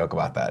won't even joke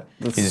about that.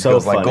 He just so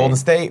goes like funny. Golden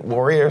State,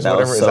 Warriors, That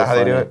was whatever. Is so that how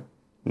they do funny. it?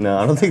 No,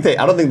 I don't think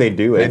they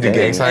do it. They do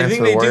gang I signs think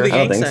for they the do the Warriors? I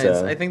don't gang think signs.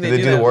 so. I think Do they they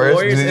do do that. the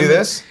Warriors? Do they do and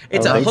this?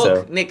 It's I a don't think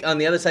hook, so. Nick. On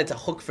the other side, it's a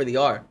hook for the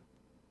R.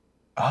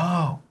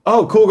 Oh.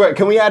 Oh, cool, Greg.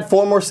 Can we add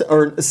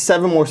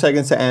 7 more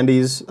seconds to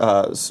Andy's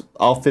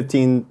all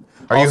 15?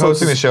 Are you also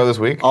hosting the show this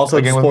week? Also,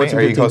 again with sports me? in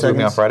Are you 15 hosting with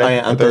me on seconds? Friday? I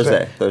am, on Or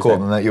Thursday. Cool.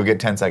 Then you'll get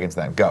 10 seconds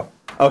then. Go.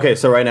 Okay,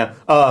 so right now,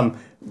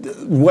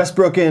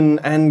 Westbrook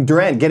and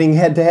Durant getting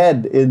head to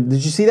head. Did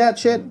you see that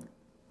shit?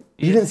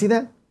 You didn't see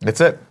that? That's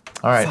it.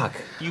 All right. Fuck.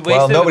 You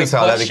Well, wasted nobody a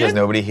saw that question? because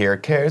nobody here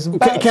cares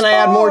about Can I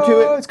add more to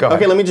it? sports. Go ahead.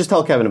 Okay, let me just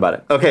tell Kevin about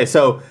it. Okay,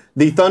 so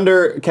the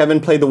Thunder, Kevin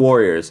played the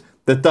Warriors.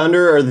 The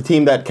Thunder are the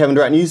team that Kevin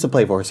Durant used to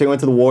play for. So he went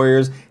to the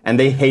Warriors, and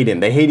they hate him.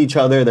 They hate each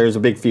other. There's a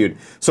big feud.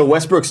 So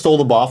Westbrook stole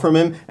the ball from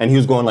him, and he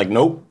was going like,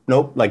 nope,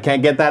 like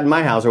can't get that in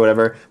my house or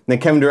whatever. And then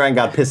Kevin Durant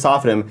got pissed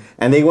off at him,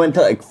 and they went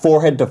to like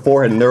forehead to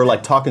forehead, and they were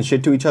like talking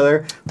shit to each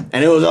other,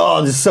 and it was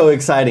just so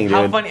exciting,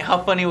 dude.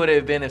 How funny would it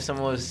have been if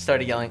someone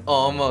started yelling,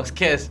 "Almost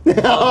kiss"?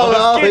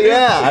 Oh, kiss.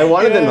 yeah, I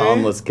wanted You know them what to I mean?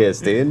 almost kiss,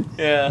 dude.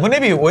 Yeah.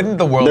 Wouldn't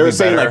the world They were be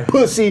saying better? like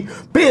pussy,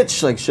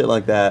 bitch, like shit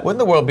like that. Wouldn't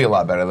the world be a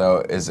lot better though?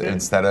 Is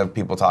instead of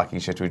people talking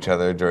shit to each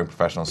other during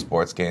professional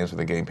sports games where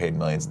they're getting paid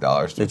millions of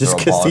dollars to They just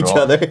throw a ball kissed at a each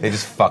goal, other? They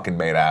just fucking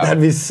made out.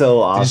 That'd be so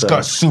They just awesome.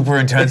 got super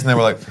intense and they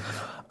were like,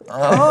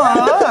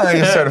 they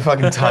just started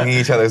fucking tonguing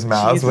each other's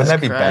mouths. Jesus Wouldn't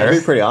that be Christ. better?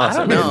 That'd be pretty awesome. I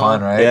don't That'd be know.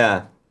 fun, right?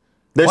 Yeah.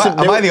 There What? should- Am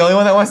there- I the only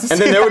one that wants to see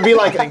And then there would be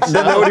like think so.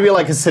 then there would be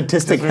like a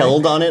statistic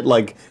held on it,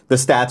 like the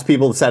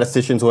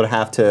statisticians would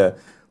have to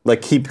like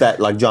keep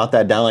that, like jot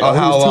that down, like Oh, he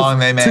how was long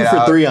they made 2 for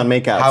out, 3 on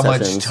makeout how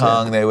sessions. much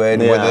tongue they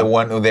would, Yeah. whether the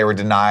one they were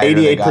denied, or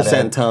they got 88%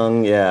 in.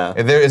 tongue, yeah.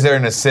 Is there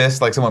an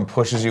assist, like someone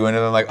pushes you into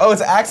them, like, oh,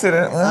 it's an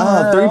accident.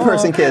 Oh,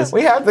 3-person kiss.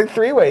 We have the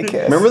 3-way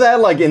kiss. Remember that,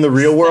 like in the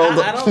real world?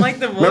 I don't like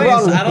the voice. Remember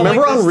on, I don't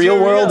remember like on this Real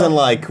too World real. and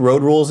like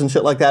Road Rules and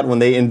shit like that when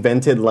they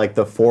invented like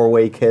the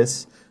 4-way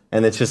kiss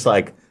and it's just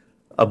like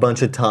a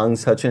bunch of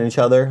tongues touching each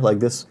other like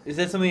this? Is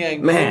that something I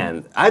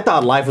Man, I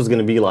thought life was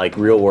gonna be like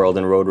Real World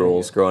and Road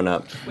Rules growing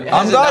up.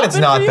 I'm glad it's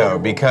not though,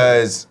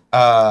 because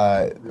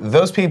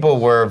those people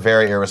were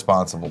very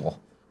irresponsible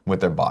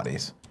with their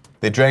bodies.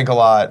 They drank a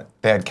lot.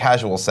 They had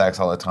casual sex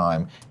all the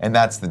time, and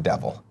that's the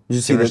devil. Did you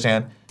Do see you the-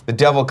 understand? The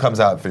devil comes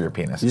out through your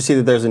penis. Did you see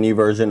that there's a new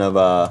version of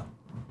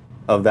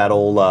that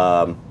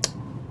old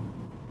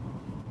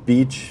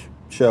beach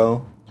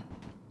show?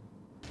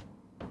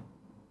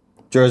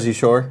 Jersey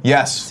Shore?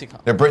 Yes.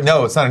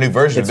 No, it's not a new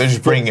version. They're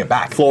just bringing it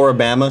back.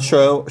 Floribama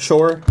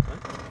Shore?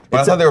 But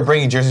I thought they were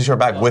bringing Jersey Shore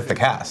back with the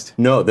cast.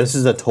 No, this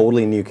is a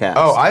totally new cast.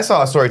 Oh, I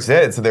saw a story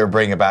today that said they were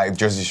bringing it back,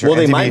 Jersey Shore. well,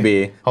 they MTV. might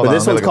be, Hold but on,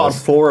 this let me one's look called at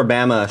this.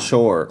 Floribama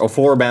Shore or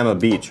Floribama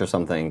Beach or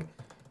something.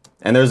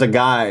 And there's a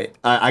guy.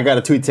 I got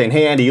a tweet saying,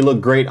 "Hey Andy, you look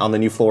great on the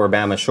new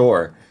Floribama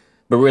Shore,"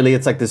 but really,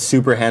 it's like this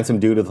super handsome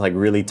dude with like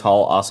really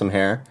tall, awesome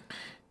hair.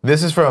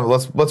 This is from,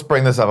 let's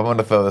bring this up. I'm going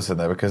to throw this in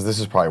there because this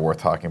is probably worth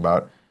talking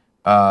about.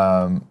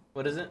 I'm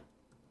What is it?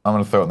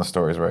 going to throw it in the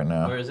stories right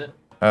now. Where is it?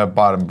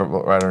 Bottom,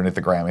 right underneath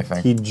the Grammy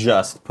thing. He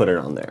just put it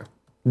on there,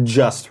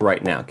 just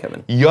right now,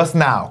 Kevin. Just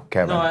now,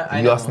 Kevin. No,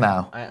 I Just know.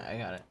 now. I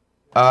got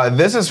it.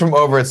 This is from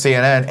over at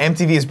CNN.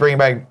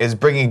 MTV is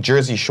bringing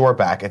Jersey Shore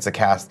back. It's a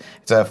cast.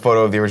 It's a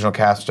photo of the original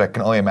cast, which I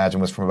can only imagine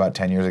was from about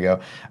 10 years ago.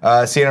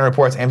 CNN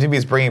reports MTV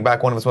is bringing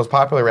back one of its most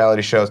popular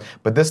reality shows,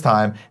 but this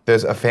time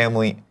there's a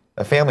family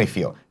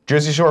feel.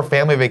 Jersey Shore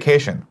Family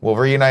Vacation will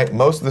reunite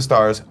most of the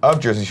stars of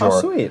Jersey Shore,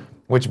 sweet.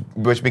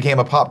 which became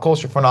a pop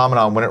culture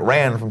phenomenon when it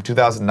ran from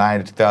 2009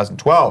 to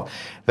 2012.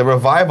 The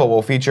revival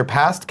will feature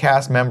past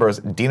cast members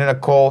Dina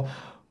Nicole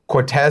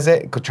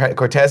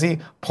Cortese,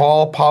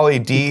 Paul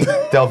Pauly D.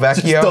 Del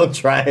Just Vecchio, don't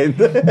try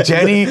it.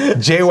 Jenny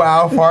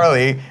JWoww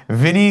Farley,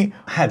 Vinny.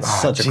 I had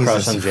such a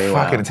crush on JWoww.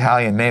 Fucking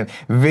Italian name.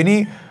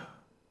 Vinny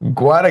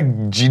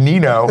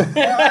Guadagnino,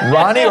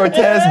 Ronnie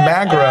Ortez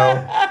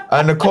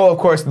Magro, Nicole, of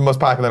course, the most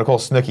popular, Nicole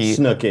Snooki.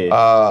 Snooki.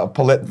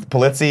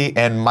 Polizzi,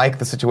 and Mike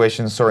the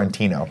Situation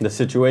Sorrentino. The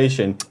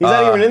Situation. He's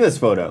not even in this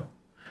photo.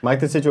 Mike,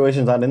 the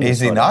Situation's not in this Is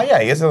he photo. not?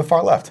 Yeah, he is to the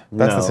far left.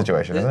 That's the No.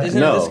 Situation, isn't it? Isn't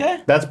it No, this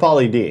guy? that's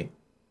Pauly D.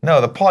 No,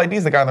 the Pauly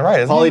D's the guy on the right,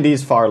 isn't Pauly he?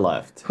 D's far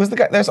left. Who's the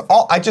guy? There's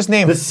all. I just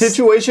named. The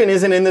Situation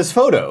isn't in this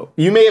photo.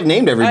 You may have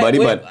named everybody,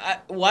 but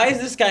Why is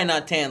this guy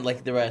not tanned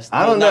like the rest?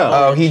 I don't Not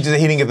know. Oh, he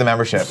didn't get the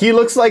membership. he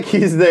looks like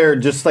he's there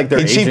just like their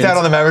He cheaped agent. out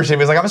on the membership.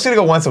 He's like, I'm just gonna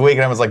go once a week,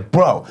 and I was like,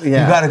 bro,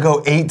 Yeah. you gotta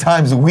go 8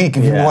 times a week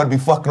if you Yeah. want to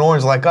be fucking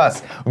orange like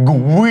us.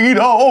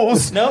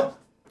 Guidos. Nope.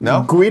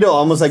 No. Guido,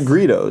 almost like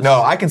Greedos.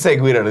 No, I can say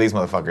Guido to these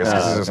motherfuckers.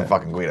 This is okay. some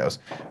fucking Guidos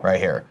right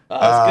here. Oh,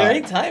 that's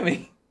great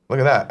timing. Look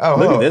at that. Oh,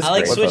 Look hello. at this. I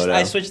like great switched. photo.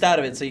 I switched out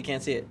of it so you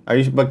can't see it. Are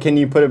you? But can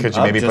you put it? Could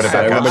you up maybe just put it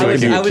so back up everybody so we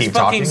can- can I was keep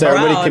fucking talking? So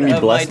everybody proud can be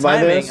of blessed my by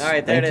timing. this. All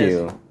right, there Thank it is.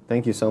 you.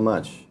 Thank you so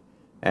much,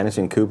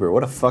 Anderson Cooper.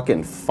 What a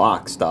fucking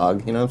fox,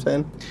 dog. You know what I'm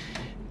saying?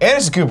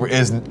 Anderson Cooper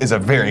is a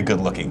very good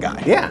looking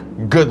guy. Yeah.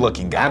 Good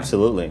looking guy.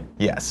 Absolutely.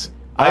 Yes.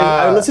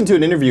 I listened to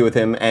an interview with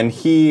him, and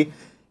he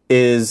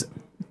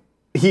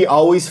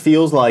always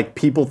feels like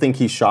people think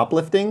he's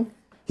shoplifting.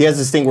 He has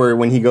this thing where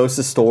when he goes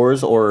to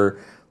stores or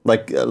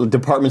like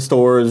department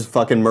stores,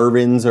 fucking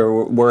Mervyn's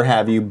or where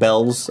have you,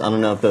 Bell's. I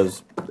don't know if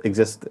those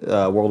exist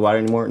worldwide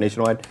anymore,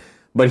 nationwide.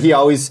 But he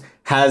always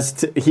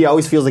he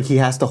always feels like he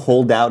has to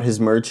hold out his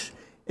merch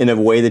in a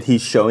way that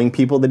he's showing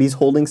people that he's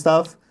holding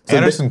stuff. So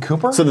Anderson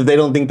Cooper? So that they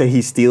don't think that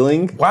he's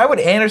stealing. Why would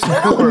Anderson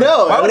Cooper?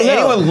 know. Why I would don't know.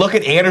 anyone look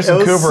at Anderson It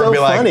was Cooper and be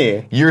so like,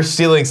 funny. "You're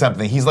stealing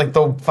something"? He's like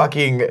the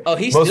fucking Oh,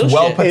 he most steals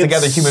well shit. put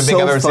together It's human being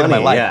so I've ever seen in my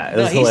funny, life. yeah. It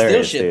No, was he steals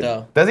hilarious, shit dude.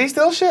 though. Does he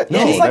steal shit?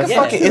 Yeah, he's like a that's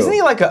fucking. true. Isn't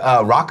he like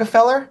a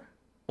Rockefeller?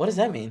 What does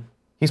that mean?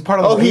 He's part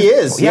of. Oh, the, he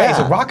is, Yeah, he's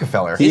yeah. a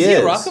Rockefeller. He Is he is.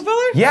 a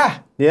Rockefeller? Yeah,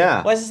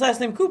 Yeah. Why is his last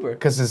name Cooper?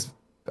 because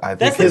I think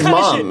That's the His kind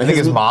of mom. shit- I think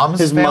his mom's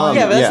his family? mom.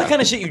 Yeah, but that's yeah. the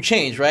kind of shit you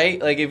change, right?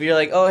 Like if you're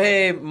like, oh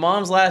hey,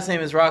 mom's last name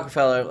is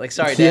Rockefeller. Like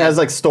sorry, He Dad. has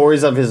like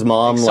stories of his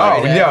mom Sorry,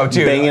 like Dad. no,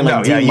 dude, banging like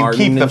no, Dean yeah, you Martin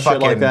keep the and shit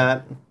like fucking.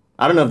 that.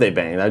 I don't know if they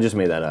banged. I just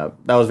made that up.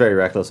 That was very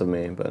reckless of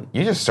me, but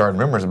You just starting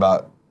rumors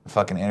about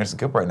fucking Anderson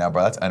Cooper right now,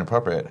 bro. That's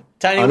inappropriate.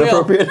 Tiny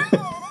inappropriate.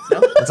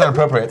 That's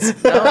inappropriate.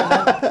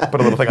 Put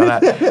a little thing on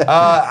that.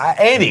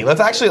 Andy, I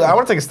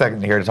want to take a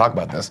second here to talk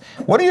about this.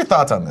 What are your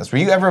thoughts on this? Were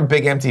you ever a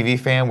big MTV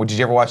fan? Did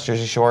you ever watch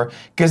Jersey Shore?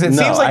 Because it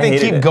No, seems like I they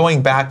hated keep it.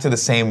 going back to the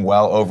same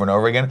well over and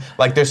over again.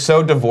 Like they're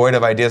so devoid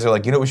of ideas. They're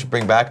like, you know what we should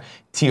bring back?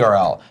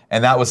 TRL.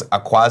 And that was a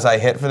quasi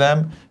hit for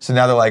them. So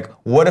now they're like,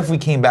 what if we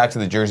came back to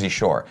the Jersey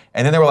Shore?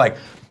 And then they were like,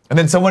 and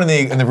then someone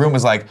in the room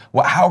was like,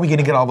 well, how are we going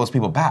to get all those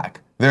people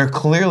back? They're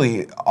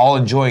clearly all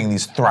enjoying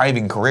these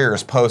thriving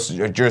careers post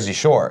Jersey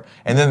Shore.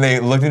 And then they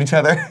looked at each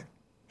other,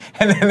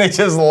 and then they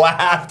just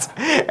laughed.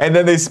 And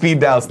then they speed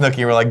dialed Snooki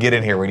and were like, get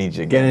in here, we need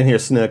you. Get in here,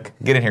 Snook.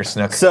 Get in here,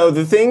 Snook. So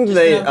the thing He's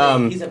they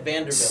he's a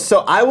Vanderbilt. So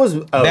I was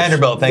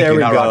Vanderbilt, thank there you,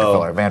 we not go.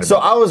 Rockefeller, Vanderbilt. So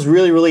I was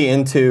really, really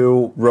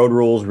into Road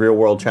Rules, Real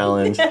World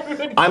Challenge.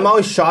 I'm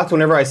always shocked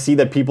whenever I see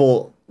that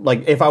people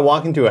like if I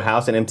walk into a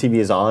house and MTV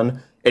is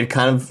on, it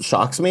kind of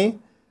shocks me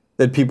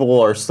that people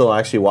are still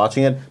actually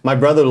watching it. My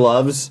brother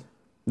loves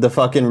the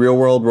fucking Real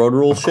World Road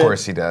Rules shit. Of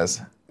course he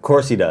does. Of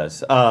course he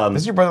does.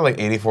 Is your brother like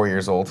 84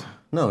 years old?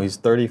 No, he's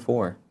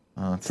 34.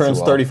 It's Turns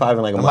too old. 35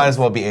 in like a It month. might as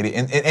well be 80.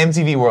 In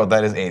MTV world,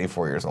 that is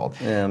 84 years old.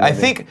 Yeah, I maybe.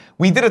 think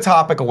we did a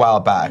topic a while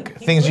back,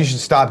 things you should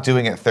stop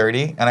doing at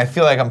 30, and I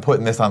feel like I'm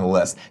putting this on the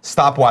list.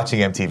 Stop watching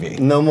MTV.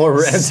 No more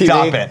MTV.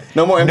 Stop it.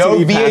 No more MTV.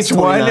 No past VH1,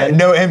 29.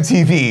 no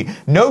MTV.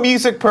 No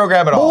music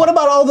program at all. But what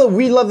about all the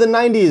We Love the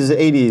 90s,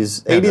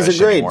 80s? Don't do 80s that are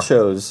shit great anymore.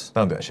 shows.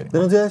 Don't do that shit They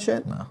anymore. don't do that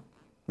shit? No.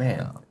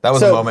 Man. That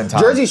was So, a moment in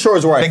time. Jersey Shore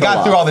is where I They fell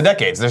got through off. all the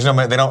decades. There's no,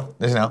 they don't,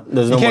 there's no.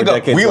 There's you no can't more go,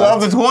 decades we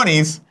left. love the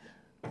 20s.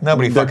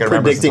 Nobody They're fucking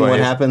remembers the predicting 20s. what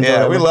happens,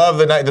 Yeah, we whatever.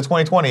 love the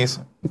 2020s.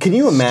 Can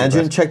you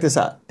imagine? Stupid. Check this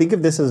out. Think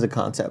of this as a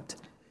concept.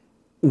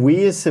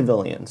 We as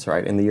civilians,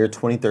 right, in the year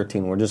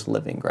 2013, we're just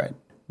living, right?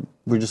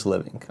 We're just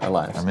living our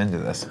lives. I'm into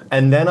this.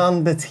 And then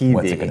on the TV,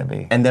 What's it gonna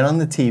be? And then on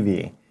the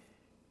TV,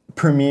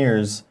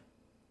 premieres,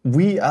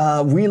 we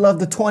love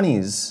the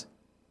 20s,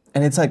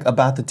 and it's like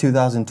about the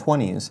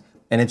 2020s,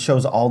 and it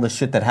shows all the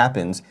shit that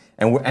happens,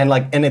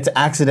 and it's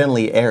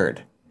accidentally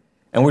aired,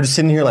 and we're just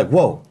sitting here like,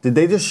 whoa, did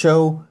they just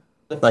show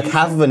like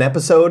half of an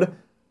episode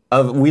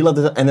of We Love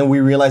the, and then we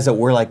realize that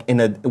we're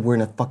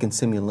in a fucking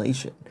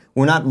simulation.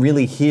 We're not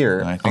really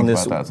here I on think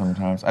this about that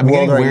sometimes. I've been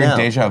world getting right weird now.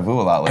 deja vu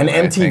a lot And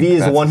lately. I MTV think is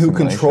the that's one who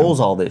simulation. controls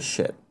all this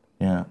shit.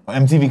 Yeah.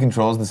 MTV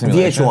controls the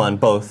simulation. VH1,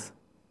 both.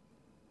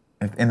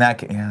 In that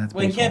case, yeah, that's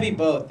Well, it VH1. can't be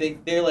both.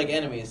 They're like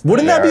enemies.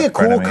 Wouldn't that be They a are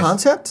cool frenemies.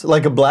 concept?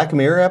 Like a Black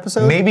Mirror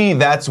episode? Maybe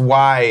that's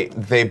why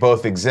they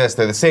both exist.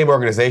 They're the same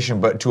organization,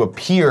 but to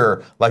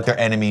appear like they're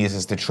enemies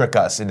is to trick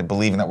us into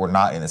believing that we're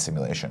not in a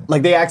simulation.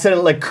 Like they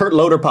accidentally, like Kurt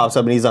Loder pops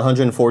up and he's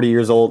 140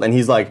 years old and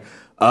he's like,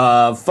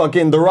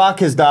 fucking The Rock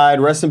has died.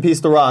 Rest in peace,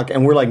 The Rock.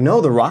 And we're like,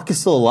 no, The Rock is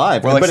still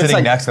alive. We're like But it's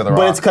sitting next to The But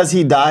Rock. it's because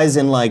he dies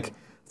in like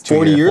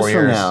 40 years, years 4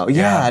 from years. now. Yeah.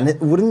 Yeah, and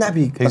wouldn't that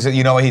be...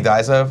 You know what he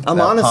dies of? I'm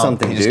That onto pump.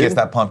 something, He just dude. gets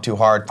that pump too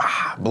hard,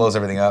 blows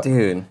everything up.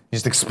 Dude. He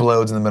just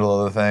explodes in the middle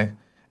of the thing.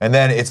 And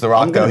then it's The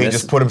Rock, I'm gonna though. He miss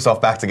just it. put himself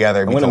back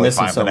together and I'm be going to totally miss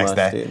fine him for so the next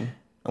much, day. dude.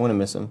 I'm going to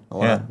miss him a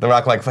lot. Yeah, The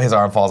Rock, like, his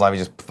arm falls off. He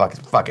just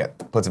fuck it.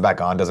 Puts it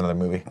back on, does another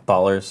movie.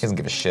 Ballers. He doesn't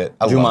give a shit.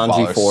 I Jumanji love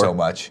Ballers 4. so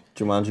much.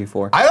 Jumanji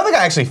 4. I don't think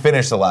I actually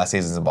finished the last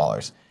seasons of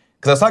Ballers.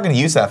 Because I was talking to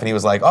Yusef and he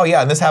was like, oh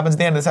yeah, and this happens at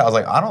the end of this. I was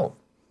like,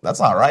 that's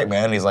not right,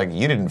 man. And he's like,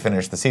 you didn't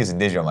finish the season,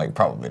 did you? I'm like,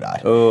 probably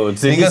not. Oh, did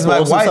he Because my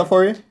spoil some wife- stuff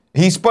for you?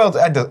 He spoiled.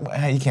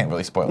 You can't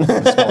really spoil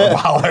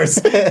Ballers.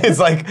 It's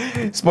like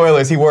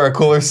spoilers. He wore a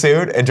cooler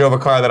suit and drove a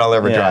car that I'll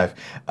never Yeah.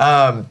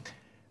 drive.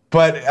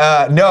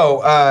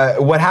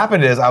 What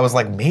happened is I was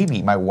like,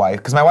 maybe my wife,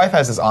 because my wife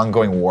has this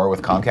ongoing war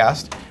with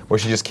Comcast where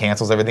she just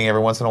cancels everything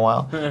every once in a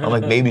while. I'm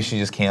like, maybe she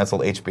just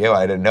canceled HBO.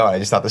 I didn't know. I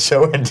just thought the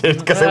show ended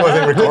because it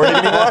wasn't recording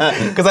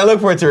anymore. Because I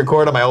look for it to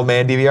record on my old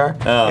man DVR,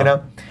 you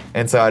know.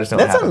 And so I just don't.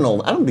 That's not have an it.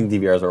 old... I don't think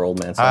DVRs are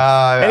old man stuff.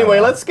 I Anyway,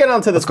 don't know. let's get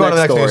on to this Let's go on to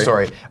the next news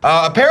story. story.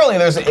 Apparently,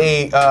 there's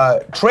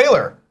a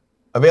trailer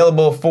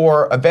available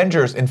for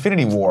Avengers: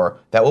 Infinity War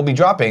that will be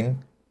dropping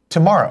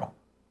tomorrow.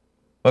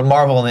 But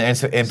Marvel and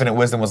the Infinite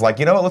Wisdom was like,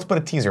 you know what? Let's put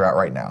a teaser out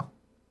right now.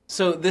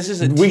 So this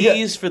is a We got-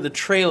 tease for the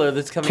trailer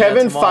that's coming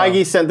Kevin out tomorrow.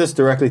 Feige sent this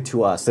directly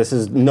to us.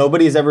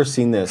 Nobody's ever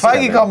seen this. Feige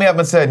Kevin. called me up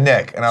and said,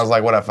 Nick, and I was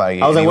like, what up,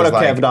 Feige? I was And like, he what up,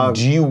 Kev, dog?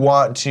 Do you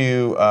want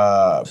to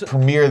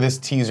premiere this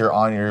teaser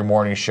on your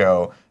morning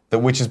show?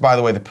 Which is, by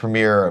the way, the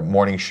premiere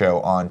morning show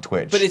on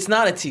Twitch. But it's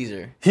not a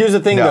teaser. Here's the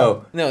thing, No.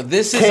 though. No,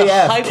 this is KF,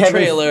 a hype Kevin-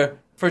 trailer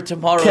for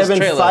tomorrow's Kevin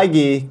trailer.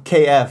 Feige,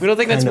 KF. We don't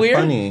think that's kinda weird?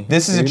 Funny,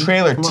 This is a dude.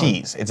 trailer Come on.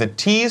 tease. It's a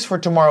tease for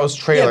tomorrow's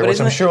trailer, but which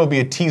isn't I'm that- sure will be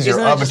a teaser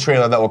isn't that of a just-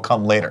 trailer that will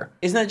come later.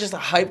 Isn't that just a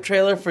hype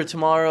trailer for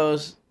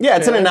tomorrow's? Yeah,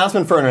 it's an trailer?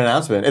 announcement for an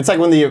announcement. It's like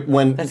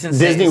when That's insane.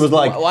 Disney was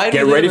like, Why do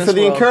get we live ready in for this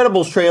the world?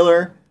 Incredibles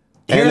trailer.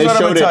 Here's And they what I'm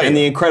showed gonna it, tell and you.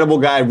 the Incredible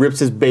guy rips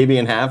his baby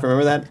in half.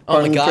 Remember that? Oh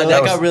part my in the god, trailer?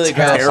 that was got really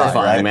terrifying,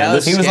 graphic. man. That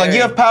was He was like, scary.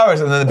 you have powers,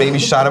 and then the baby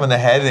shot him in the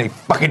head, and he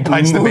fucking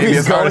punched the baby Movie's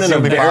as hard going as in a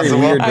humanly very possible.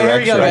 weird All right, here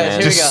we go, direction, guys. man. Here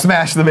we Just go.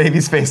 smashed the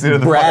baby's face into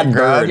the Brad fucking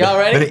ground. Bird. Y'all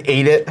ready? Then he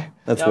ate it.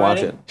 Let's Y'all watch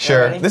ready? it.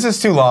 Sure. ready? This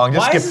is too long. Just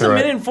Why skip is this a through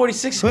minute it. and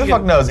 46 Who the seconds?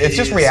 fuck knows? It's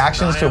just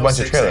reactions to a bunch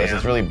of 9:06 trailers.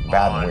 It's really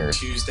bad and on weird.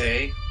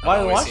 Tuesday. Why are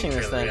I've we always watching seen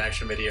this trailer then?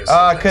 reaction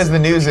videos. Because the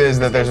news is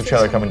that there's a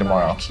trailer coming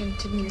tomorrow.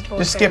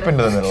 Just skip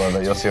into the middle of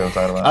it. You'll see what I'm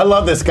talking I about.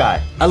 love this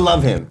guy. I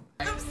love him.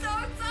 I'm so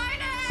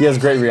excited! He has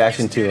great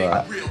reaction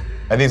to.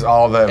 Are these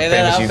all the Hey,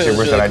 that famous outfit was YouTubers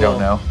really that I don't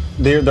cool.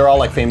 know? They're all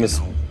like famous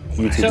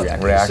YouTube So,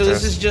 reactors. Reactors. so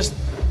this is just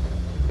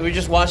we're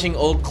just watching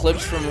old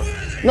clips from.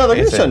 No, they're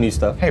gonna It's show a- new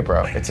stuff. Hey,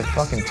 bro, it's a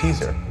fucking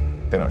teaser.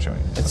 They don't show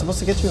anything. It's supposed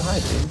to get you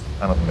hyped, dude.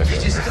 I don't think they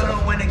show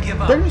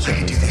anything. They're gonna show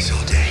new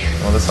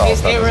stuff. Well, this all It,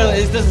 stuff it is really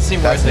old. it doesn't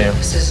seem That's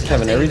worth new. it.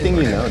 Kevin, everything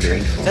you know,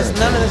 dude. That's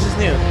none of this is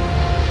new.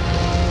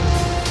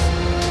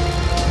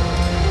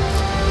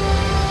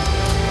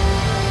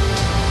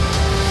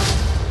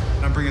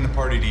 I'm bringing the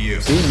party to you.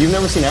 See, you've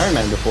never seen Iron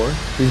Man before.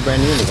 He's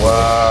brand new in this.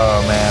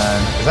 Whoa,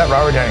 man. Is that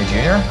Robert Downey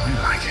Jr.?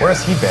 Where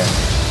has he been?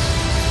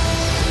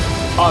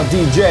 Oh,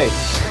 DJ.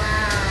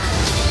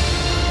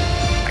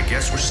 I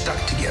guess we're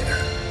stuck together.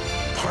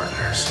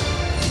 Partners.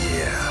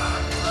 Yeah.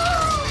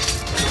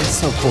 It's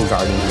so cool,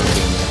 Guardians are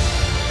doing this.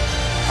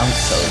 I'm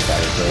so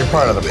excited for You're it.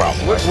 part of the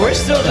problem. We're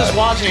still just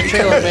watching a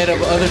trailer made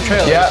of other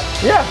trailers. Yeah,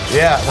 Yeah.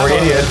 yeah, we're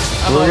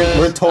idiots. I'm over this.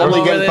 We're totally I'm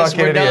over getting this. fucking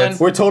We're idiots. done.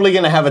 We're totally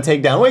gonna have a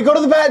takedown. Wait, go to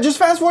the bat. Just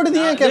fast forward to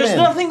the end, Kevin. There's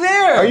nothing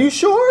there. Are you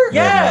sure?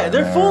 Yeah,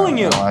 they're fooling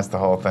you. No, that's the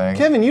whole thing.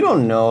 Kevin, you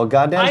don't know a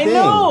goddamn I thing.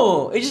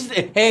 know. It's just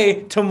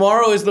hey,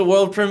 tomorrow is the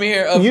world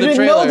premiere of You the didn't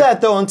trailer. know that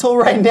though until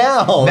right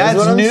now. is That's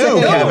what I'm new,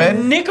 saying. No,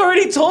 Kevin. Nick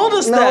already told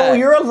us No, that.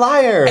 you're a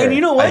liar. And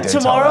you know I what? did tell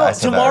Tomorrow, that. I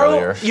said that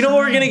earlier. you know what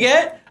we're gonna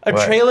get? A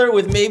What? trailer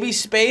with maybe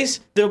space.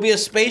 There'll be a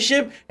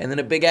spaceship and then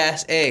a big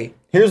ass A.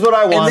 Here's what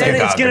I wanted. then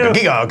it's gonna-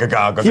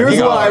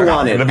 Here's what I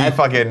wanted. It'll be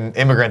fucking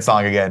immigrant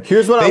song again.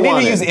 Here's what I they need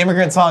wanted. to use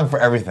immigrant song for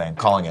everything,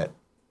 calling it.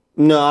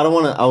 No, I don't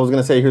want to. I was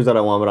gonna say here's what I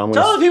want, but I'm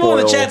gonna Tell the people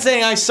in the spoil- chat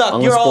saying I suck. I'm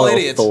You're gonna all spoil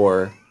idiots.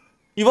 Thor.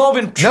 You've all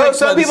been tricked No, by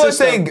some the people are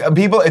system.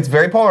 saying it's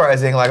very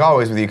polarizing, like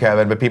always with you,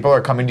 Kevin. But people are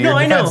coming to your No,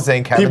 I defense know. and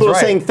saying Kevin's People are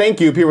right. saying thank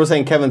you. People are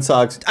saying Kevin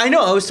sucks. I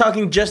know. I was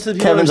talking just to the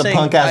people Kevin's who a are saying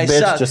punk ass I bitch.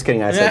 suck. Just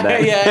kidding, I said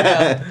that. yeah,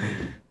 I know.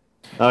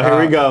 Oh, here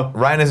we go.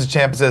 Ryan is a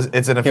champ. Says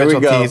it's an Here we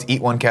official go. tease.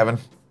 Eat one, Kevin.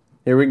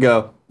 Here we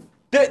go.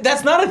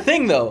 That's not a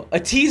thing though. A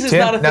tease is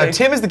not a Now thing.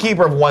 Tim is the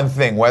keeper of one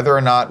thing: whether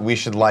or not we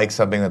should like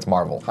something that's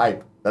Marvel.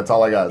 Hype. That's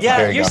all I got. yeah,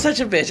 There you you're go. such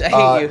a bitch. I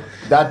hate you.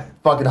 That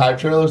fucking hype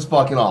trailer is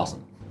fucking awesome.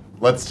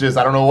 Let's just,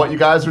 I don't know what you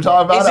guys were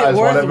talking about. Is it I just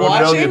want worth everyone to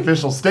know watching? the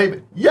official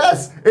statement.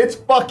 Yes, it's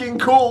fucking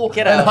cool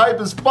Get and out. hype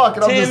as fuck.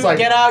 And I'm Tim, just like,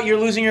 get out. You're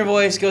losing your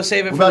voice. Go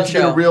save it we're for about the to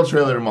get a show. real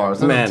trailer tomorrow.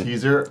 It's not Man, a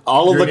teaser.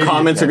 all of You're the an idiot,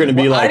 comments are Kevin. going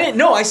to be like, I didn't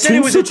know. I said it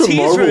Tim's was a such tease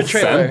for Marvel a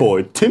trailer.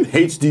 fanboy. Tim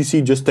hates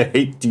DC just to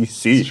hate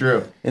DC. It's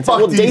true. It's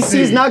Fuck like, well, DC.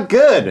 DC's not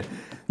good.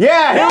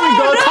 Yeah, here we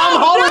go.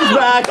 Tom Holland's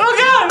back. Oh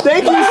God!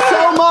 Thank you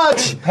so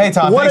much. Hey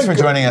Tom, What thanks a for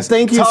joining us.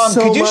 Thank you Tom,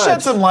 so could you much.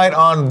 shed some light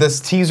on this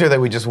teaser that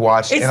we just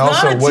watched, It's and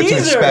also not a what to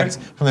teaser. expect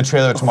from the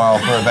trailer tomorrow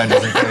for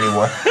Avengers: Infinity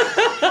War?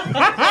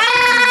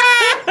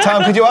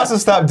 Tom, could you also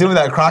stop doing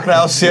that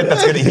crocodile shit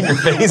that's gonna eat your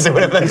face or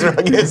whatever that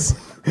drug is?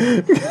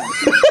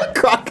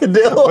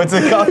 Crocodile. What's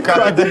it called?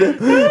 Crocodile?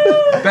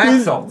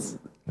 Bath salts.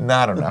 No,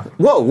 I don't know.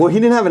 Whoa, well, he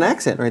didn't have an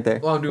accent right there.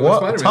 Well, I'm doing What?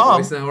 Spider-Man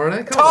Tom? voice now, aren't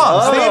I? Come Tom,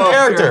 on. stay in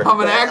character. I'm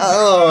an actor.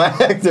 Oh,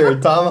 actor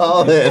Tom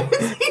Holland.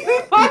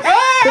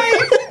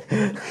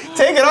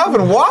 Take it off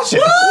and wash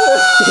it.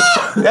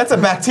 That's a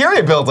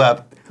bacteria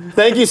buildup.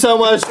 Thank you so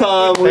much,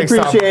 Tom. We Thanks, Tom.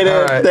 appreciate it.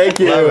 All right. Thank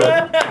you.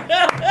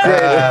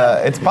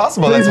 It's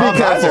possible Please that be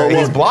Tom's careful.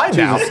 he's blind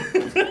now.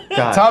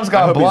 God, Tom's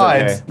got I hope he's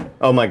blinds. okay.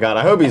 Oh my God,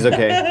 I hope he's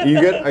okay. Are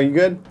you good? Are you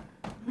good?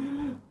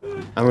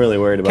 I'm really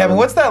worried about Kevin, him.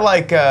 what's that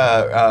like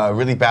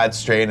really bad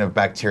strain of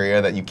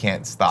bacteria that you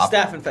can't stop?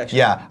 Staph infection.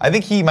 Yeah, I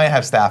think he might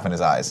have staph in his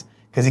eyes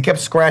because he kept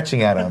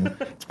scratching at him.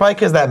 It's probably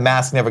because that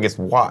mask never gets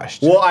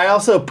washed. Well, I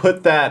also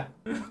put that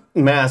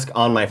mask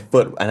on my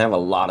foot, and I have a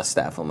lot of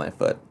staph on my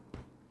foot.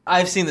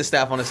 I've seen the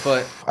staph on his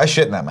foot. I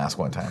shit in that mask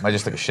one time. I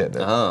just took a shit,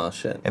 dude. Oh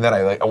shit. And then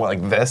I went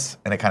like this,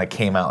 and it kind of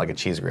came out like a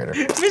cheese grater.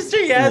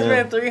 Mr.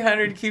 Yasman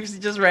 300 keeps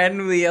just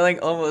randomly yelling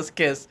 "almost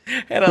kiss,"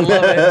 and I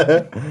love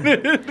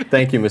it.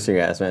 Thank you, Mr.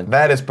 Gasman.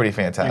 That is pretty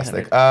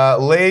fantastic.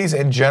 Ladies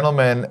and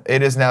gentlemen,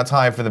 it is now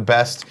time for the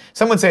best,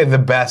 some would say the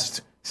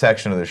best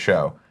section of the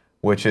show,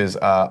 which is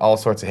all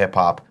sorts of hip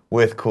hop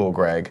with Cool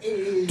Greg.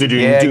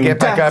 Yeah, get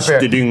back up here.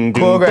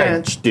 Cool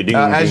Greg.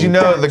 As you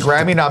know, the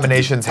Grammy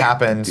nominations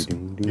happened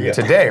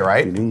today,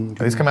 right? Did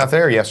these come out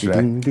today or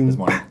yesterday?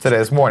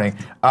 This morning.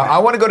 I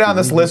want to go down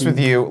this list with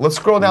you. Let's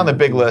scroll down the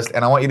big list,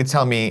 and I want you to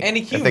tell me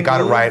Andy, can if you they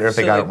got it move right or if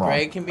they so got that it wrong.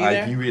 Greg can be Can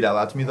there? you read out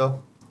loud to me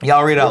though? Yeah,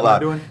 I'll read it out What am I loud.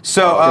 doing?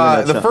 So Give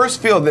it a the shot.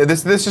 first field,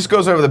 this just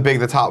goes over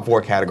the top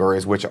four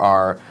categories, which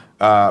are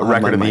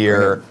record of the mic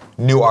year, right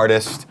new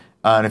artist,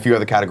 and a few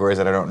other categories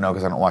that I don't know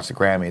because I don't watch the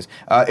Grammys.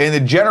 In the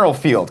general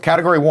field,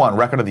 category one,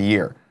 record of the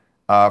year,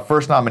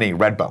 first nominee,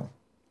 Redbone,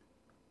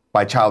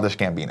 by Childish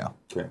Gambino.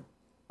 Okay.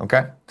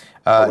 Okay.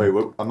 Wait,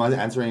 what, I'm not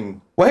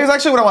answering. Well, here's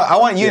actually what I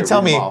want you Yeah, to tell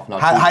read me. them off, not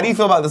How choose do you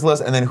feel about this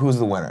list, and then who's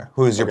the winner?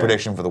 Who is your Okay.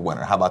 prediction for the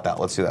winner? How about that?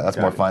 Let's do that. That's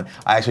Got more it. fun.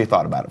 I actually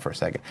thought about it for a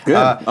second.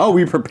 Good. Oh,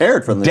 we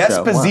prepared for the show.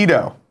 Wow.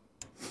 Despacito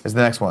is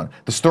the next one.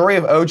 The Story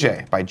of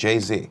OJ by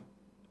Jay-Z.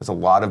 There's a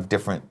lot of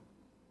different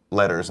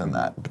letters in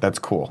that, but that's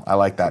cool. I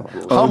like that.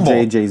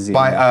 Humble Jay-Z.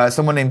 by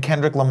someone named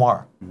Kendrick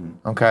Lamar.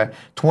 Okay.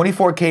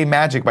 24K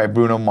Magic by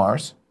Bruno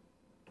Mars.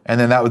 And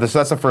then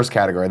that's the first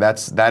category.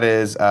 That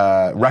is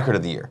record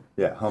of the year.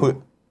 Yeah, Humble.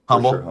 Who-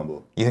 Humble? For sure,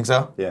 Humble. You think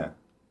so? Yeah.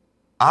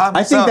 I'm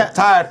I think so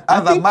tired I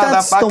of the think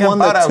that's the motherfucking one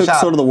that took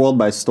Photoshop. sort of the world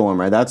by storm,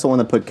 right? That's the one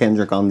that put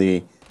Kendrick on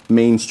the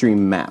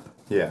mainstream map.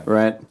 Yeah.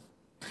 Right?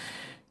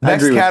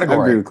 Next I category.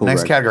 agree with Cool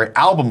Next Greg. category.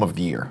 Album of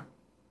the year.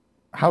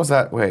 How's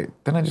that? Wait,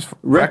 then I just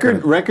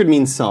Record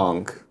means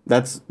song.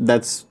 That's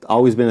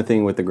always been a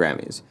thing with the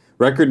Grammys.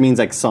 Record means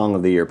like song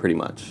of the year, pretty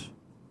much.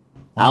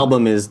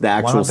 Album is the Why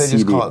actual don't they CD.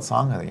 just call it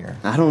Song of the Year?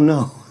 I don't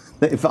know.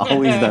 They've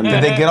always done Did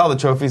that. they get all the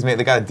trophies made?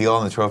 They got a deal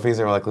on the trophies.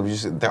 They were like,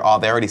 they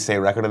already say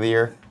record of the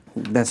year.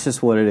 That's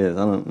just what it is. I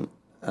don't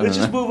Let's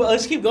just move.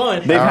 Let's keep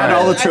going. They've had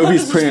all the I thought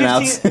trophies this was printed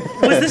out. 15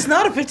 Was this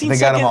not a 15 They got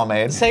second them all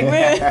made.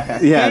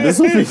 segment? Yeah, this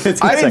will be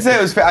 15 I didn't seconds. say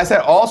it was. I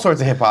said all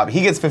sorts of hip hop.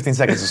 He gets 15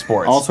 seconds of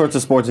sports. All sorts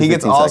of sports in He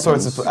gets 15 all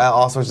seconds.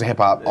 sorts of hip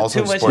hop. All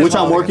sorts of much sports. Which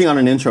I'm working on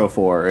an intro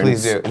for. and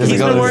Please do. it's- He's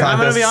been working- I'm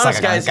gonna be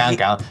honest, guys,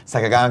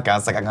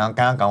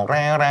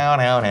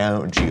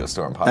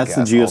 Geostorm podcast.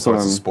 That's the All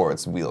sorts of Geostorm.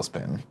 sports wheel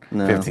spin.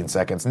 15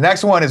 seconds.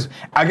 Next one is,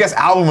 I guess,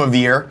 album of the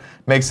year.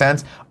 Makes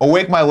sense.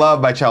 Awake My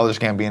Love by Childish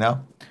Gambino.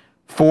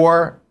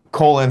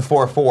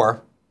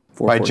 4:44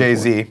 by 4:44.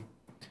 Jay-Z.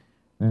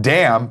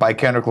 Damn by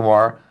Kendrick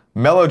Lamar.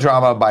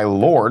 Melodrama by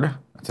Lord.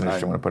 That's an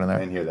interesting one to put in I there.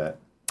 didn't hear that.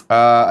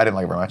 I didn't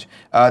like it very much.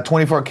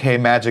 24K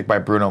Magic by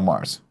Bruno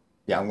Mars.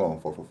 Yeah, I'm going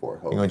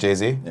 444. You going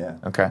Jay-Z? Yeah.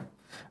 Okay.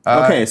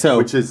 Okay, so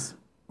Which is,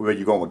 where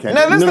you going with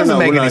Kendrick? No, this doesn't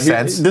make any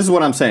sense. This is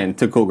what I'm saying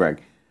to Cool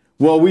Greg.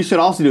 What we should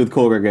also do with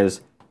Cool Greg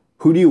is,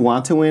 who do you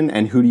want to win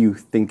and who do you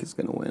think is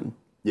going to win?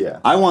 Yeah.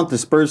 I want the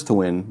Spurs to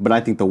win, but I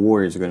think the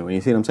Warriors are going to win.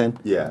 You see what I'm saying?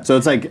 Yeah. So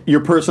it's like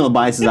your personal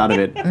bias is out of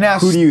it. Now-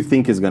 Who do you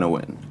think is going to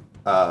win?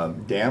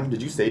 Damn,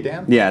 did you say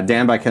Damn? Yeah,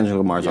 Dan by Kendrick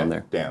Lamar's on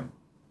there. Damn.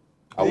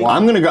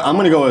 I'm gonna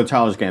go with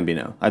Childish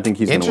Gambino. I think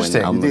he's gonna win.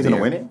 Interesting. Album You think of he's the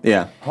gonna year. win it?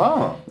 Yeah,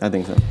 Huh. I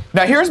think so.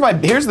 Now here's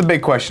the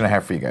big question I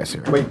have for you guys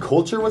here. Wait,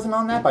 Culture wasn't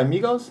on that by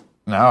Migos?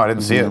 No, I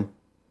didn't see it.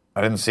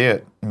 I didn't see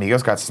it.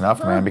 Migos got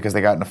snuffed, man, because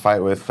they got in a fight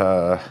with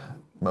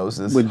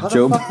Moses. With How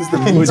Joe, the fuck is the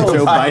with Migos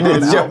Joe album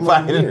Biden. out? Joe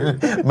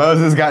Biden.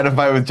 Moses got in a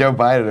fight with Joe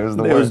Biden. It was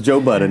the It was worst.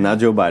 Joe Budden, not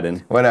Joe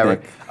Biden. Whatever.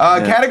 Nick.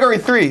 Yeah. Category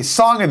 3,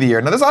 Song of the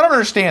Year. Now this I don't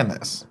understand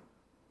this.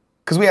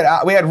 Because we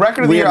had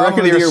Record of the We Year, had Album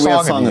record of the year. We had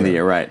Song song of the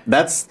year. Right.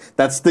 That's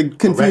the Record's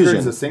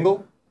confusion. a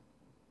single?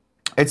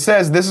 It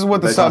says, this is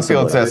what the That's not subfield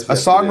similar. says. A Yes, it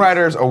is.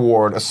 songwriter's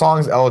award. A song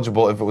is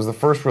eligible if it was the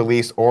first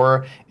release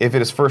or if it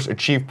has first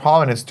achieved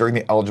prominence during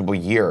the eligible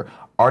year.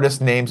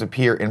 artist names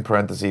appear in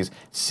parentheses,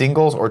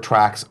 singles or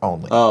tracks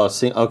only. Oh,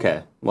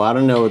 okay. Well, I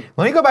don't know.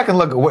 Let me go back and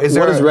look. What What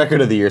does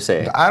record of the year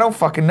say? I don't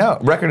fucking know.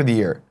 Record of the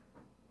year.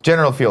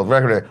 General field,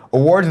 record of the year.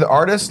 Award to the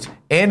artist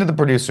and to the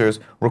producers,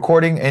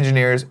 recording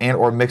engineers and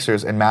or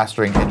mixers and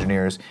mastering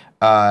engineers,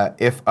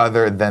 if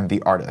other than the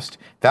artist.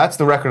 That's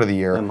the record of the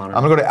year. I'm going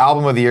to go to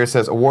album of the year. It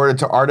says awarded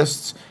to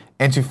artists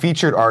and to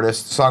featured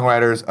artists,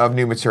 songwriters of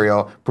new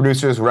material,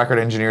 producers, record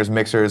engineers,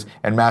 mixers,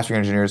 and mastering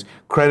engineers,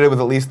 credited with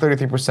at least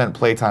 33%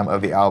 playtime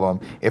of the album,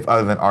 if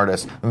other than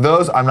artists.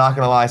 Those, I'm not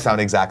gonna lie, sound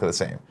exactly the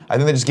same. I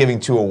think they're just giving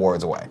 2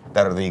 awards away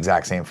that are the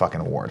exact same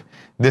fucking award.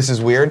 This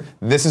is weird.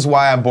 This is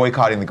why I'm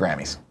boycotting the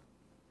Grammys.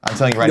 I'm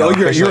telling you right now.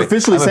 You're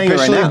officially saying it right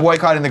now. I'm officially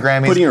boycotting the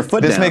Grammys. Putting your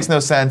foot This down. makes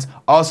no sense.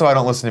 Also, I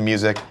don't listen to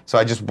music, so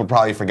I just would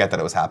probably forget that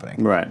it was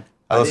happening. Right.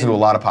 I listen to a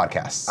lot of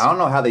podcasts. I don't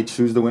know how they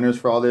choose the winners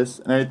for all this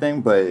and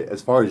everything, but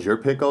as far as your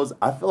pick goes,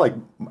 I feel like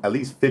at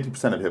least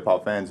 50% of hip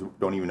hop fans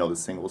don't even know the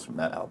singles from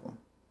that album.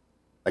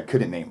 I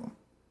couldn't name them.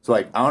 So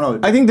like, I don't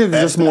know. I think they're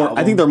best just more. I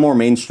album. think they're more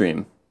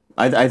mainstream.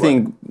 I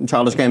think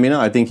Childish Gambino.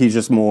 I think he's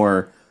just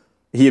more.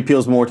 He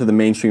appeals more to the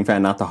mainstream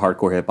fan, not the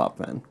hardcore hip hop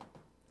fan.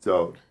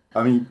 So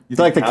I mean, you It's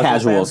like the think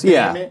casuals. fans can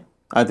Yeah, name it?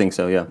 I think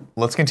so. Yeah.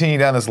 Let's continue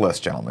down this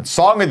list, gentlemen.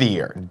 Song of the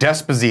Year,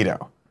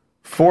 Despacito.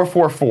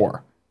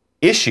 444.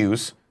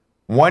 Issues,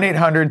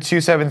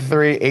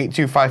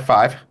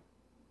 1-800-273-8255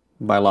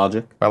 By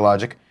Logic. by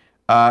Logic.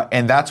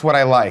 And That's What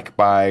I Like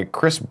by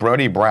Chris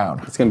Brody Brown.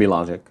 You It's gonna be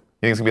Logic.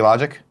 think it's going to be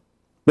Logic?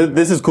 But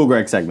this is Cool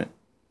Greg's segment.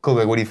 Cool,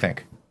 Greg, what do you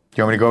think? Do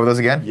you want me to go over those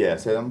again? Yeah,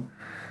 say them.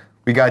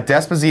 We got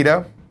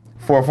Despacito,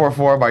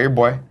 444 by your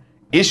boy.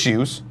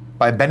 Issues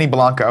by Benny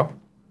Blanco.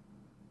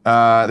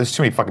 There's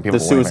too many fucking people.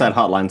 The to name Suicide it.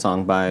 Hotline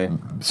song by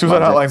Suicide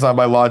Logic. Hotline song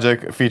by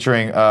Logic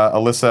featuring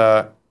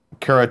Alyssa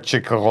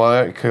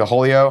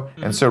Caraccicolio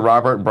and Sir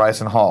Robert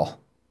Bryson Hall.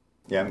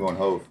 Yeah, I'm going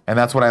Hove. And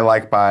That's What I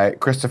Like by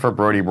Christopher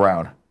Brody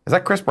Brown. Is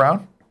that Chris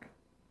Brown?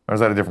 Or is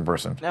that a different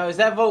person? Now, is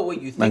that vote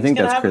what you I think think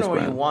is gonna that's happen, Chris or what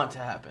you Brown. want to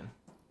happen?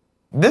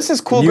 This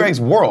is Cool Greg's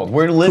world.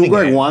 We're Cool living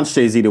Greg in it. wants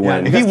Jay-Z to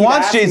win. If he keep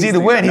wants asking Jay-Z these to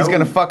things. win, I he's know. going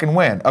to fucking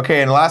win.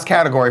 Okay, and the last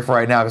category for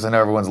right now, because I know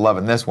everyone's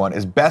loving this one,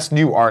 is Best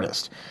New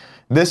Artist.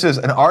 This is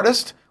an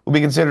artist will be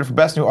considered for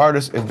Best New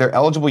Artist if their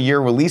eligible year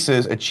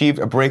releases achieved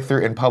a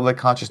breakthrough in public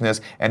consciousness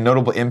and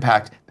notable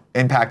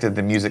impacted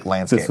the music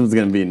landscape. This was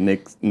gonna be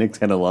Nick's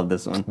gonna love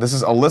this one. This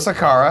is Alyssa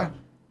Cara,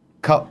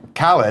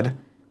 Khaled,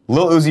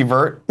 Lil Uzi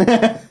Vert.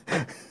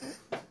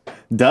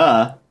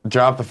 Duh.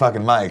 Drop the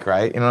fucking mic,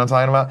 right? You know what I'm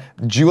talking about?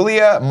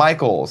 Julia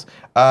Michaels.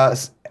 How do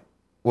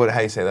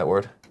you say that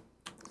word?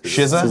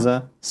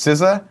 SZA.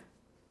 SZA.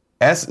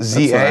 That's what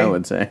I SZA.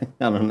 would say.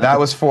 I don't know. That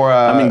was for.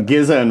 I mean,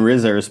 Gizza and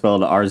RZA are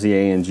spelled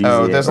RZA and GZA.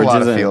 Oh, there's a or lot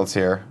of Gizza and- fields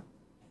here.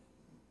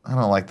 I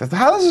don't like this.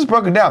 How is this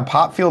broken down?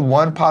 Pop field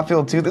 1, pop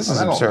field 2? This is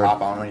I'm not absurd. gonna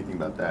pop. I don't know anything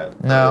about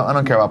that. No, I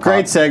don't care about pop.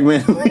 Great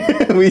segment.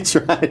 We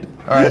tried.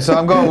 All right, so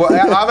I'm going. Well,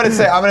 I'm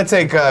gonna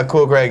take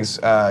Cool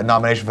Greg's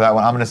nomination for that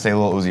one. I'm gonna say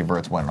Lil Uzi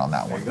Vert's winning on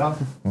that one.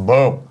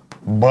 Boom,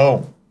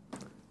 boom.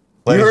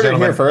 Ladies heard and it here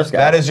gentlemen, first, guys.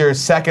 that is your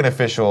second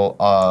official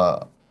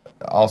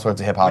All Sorts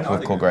of Hip Hop When are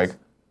with the Cool Grammys? Greg.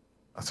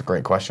 That's a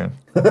great question.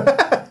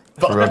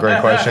 That's a real great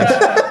question.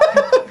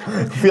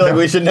 I feel like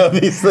we should know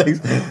these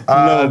things.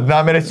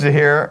 Nominated to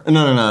here.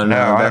 No.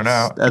 I don't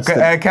know. That's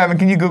Kevin,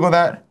 can you Google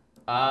that?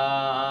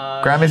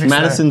 Grammys.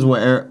 Madison's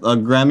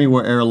Grammy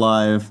will air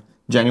live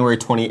January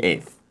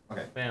 28th.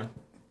 Okay. Bam.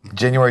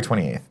 January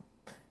 28th.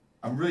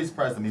 I'm really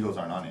surprised the Migos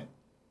aren't on it.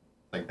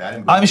 Like that.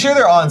 and I'm sure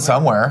they're on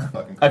somewhere.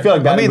 Fucking I feel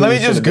like Let me Bad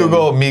just Bougie should've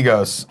Google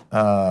Migos.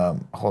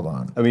 Hold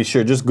on. been- I mean,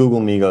 sure, just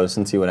Google Migos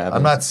and see what happens.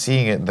 I'm not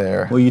seeing it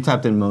there. Well, you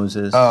typed in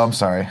Moses. Oh, I'm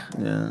sorry.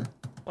 Yeah.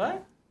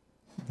 What?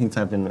 He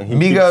typed in.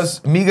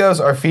 Migos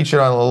are featured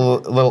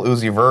on the Lil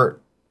Uzi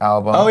Vert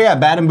album. Oh yeah,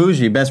 Bad and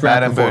Bougie, best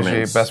rap Bad and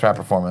performance. Bougie, best rap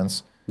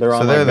performance. They're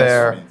on, so like, they're best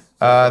there.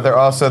 performance. They're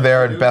also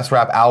there at best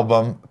rap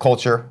album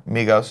Culture.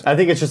 Migos. I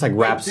think it's just like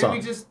rap Did we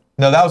songs. just...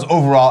 No, that was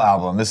overall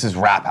album. This is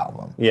rap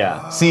album.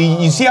 Yeah. See,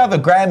 you see how the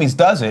Grammys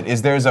does it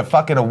is there's a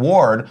fucking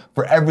award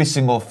for every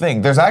single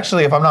thing. There's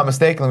actually, if I'm not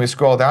mistaken, let me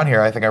scroll down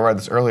here. I think I read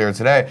this earlier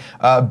today.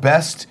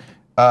 Best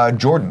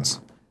Jordans.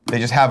 They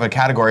just have a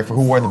category for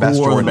who wore the best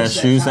wore the Jordans. best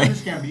shoes?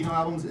 Childish Gambino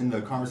albums in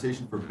the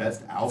conversation for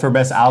best album. For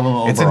best album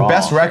overall. It's in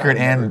best record I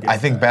never and guessed I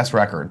think that. best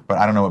record, but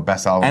I don't know what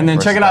best album. And then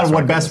check versus it out what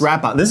record best is.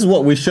 rap album. This is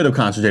what we should have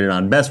concentrated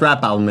on. Best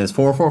rap album is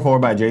 444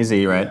 by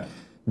Jay-Z, right? Yeah.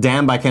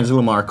 Damn by Kendrick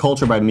Lamar,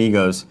 Culture by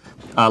Migos,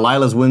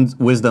 Lila's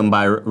Wisdom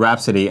by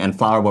Rhapsody, and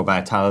Flower Boy by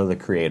Tyler the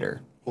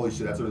Creator. Holy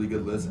shit, that's a really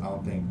good list. I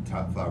don't think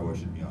Top Flower Boy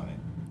should be on it.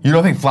 You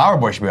don't think Flower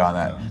Boy should be on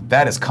that? No.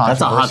 That is a hot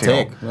controversial.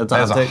 take.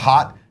 That is a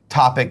hot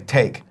topic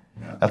take.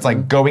 That's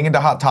like going into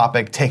Hot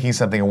Topic, taking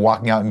something and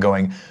walking out and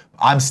going,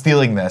 I'm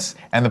stealing this.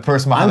 And the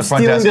person behind I'm the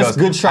front stealing desk this goes,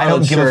 Good I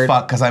don't Charlotte give a shirt."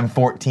 fuck because I'm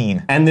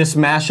 14. And this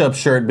mashup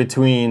shirt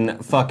between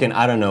fucking,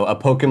 I don't know, a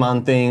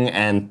Pokemon thing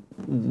and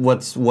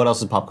what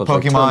else is pop culture?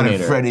 Pokemon and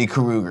Terminator. Freddy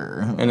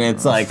Krueger. And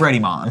it's like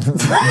Freddymon.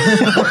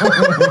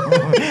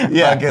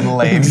 Fucking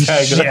lame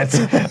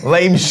shit.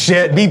 Lame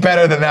shit. Be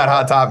better than that,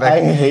 Hot Topic.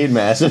 I hate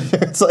Mass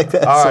Effects like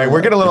that. All so right, we're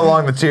much. getting a little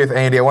long in the tooth,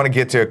 Andy. I want to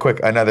get to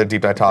another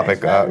deep dive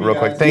topic real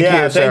quick. Thank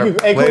Yeah, you, thank sir. you.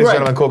 Hey, Cool Ladies and Greg.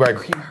 gentlemen, Cool Greg.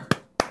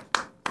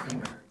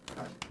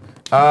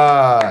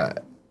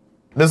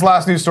 This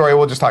last news story,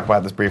 we'll just talk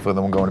about this briefly,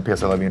 then we'll go into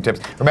PS I Love You and tips.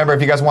 Remember,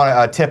 if you guys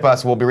want to tip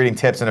us, we'll be reading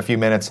tips in a few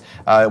minutes.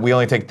 We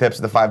only take tips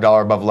at the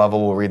 $5 above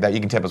level. We'll read that. You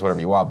can tip us whatever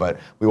you want, but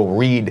we will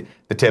read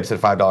the tips at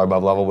 $5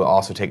 above level. We'll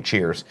also take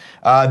cheers.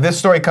 This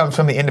story comes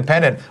from The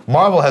Independent.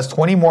 Marvel has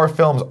 20 more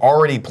films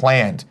already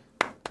planned.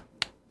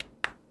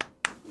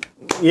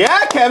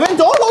 Yeah, Kevin,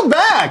 don't hold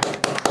back.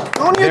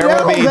 Don't you There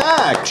dare will be hold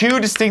back. 2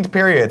 distinct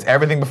periods,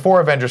 everything before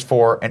Avengers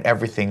 4 and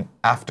everything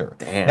after.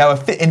 Damn. Now,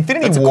 if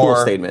Infinity That's a War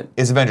cool statement.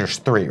 is Avengers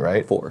 3,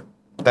 right? 4.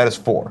 That is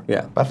 4.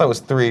 Yeah. But I thought it was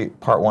 3,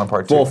 part 1,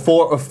 part 2.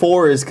 Well,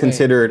 4 is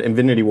considered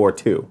Infinity War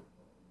 2.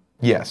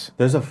 Yes.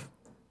 There's a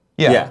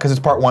Yeah, Yeah. because it's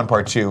part 1,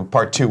 part 2.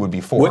 Part 2 would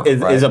be 4, what is,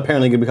 right? is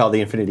apparently going to be called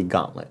the Infinity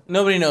Gauntlet.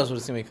 Nobody knows what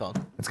it's gonna be called.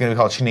 It's going to be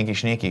called Sneaky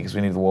Sneaky because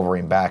we need the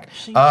Wolverine back.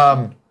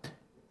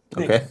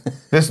 Okay.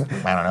 This,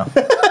 I don't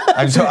know.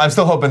 I'm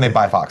still hoping they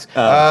buy Fox.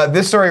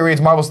 This story reads,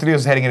 Marvel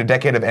Studios is heading into a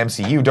decade of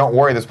MCU. Don't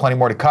worry, there's plenty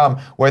more to come.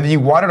 Whether you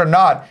want it or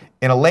not,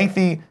 in a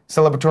lengthy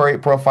celebratory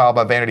profile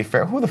by Vanity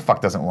Fair, who the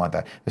fuck doesn't want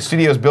that? The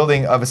studio's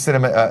building of a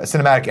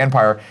cinematic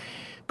empire.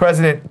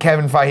 President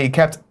Kevin Feige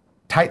kept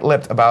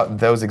tight-lipped about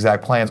those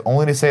exact plans,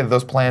 only to say that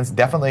those plans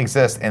definitely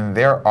exist, and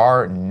they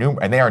are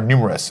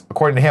numerous.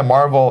 According to him,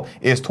 Marvel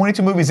is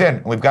 22 movies in,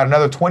 and we've got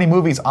another 20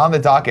 movies on the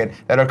docket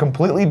that are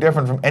completely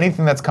different from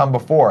anything that's come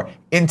before,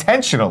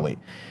 intentionally.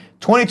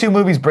 22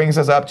 movies brings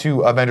us up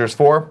to Avengers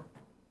 4.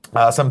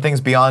 Some things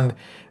beyond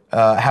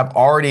have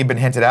already been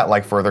hinted at,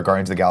 like further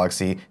Guardians of the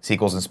Galaxy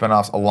sequels and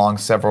spin-offs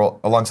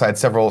alongside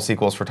several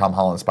sequels for Tom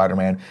Holland's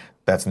Spider-Man.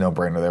 That's no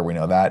brainer there, we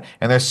know that.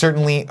 And there's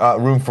certainly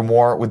room for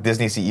more, with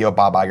Disney CEO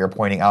Bob Iger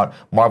pointing out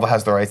Marvel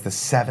has the rights to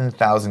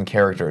 7,000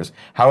 characters.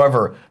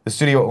 However, the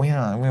studio, we've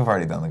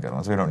already done the good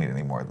ones. We don't need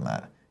any more than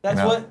that. That's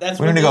you know? what. That's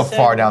we what need to they go said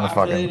far down the after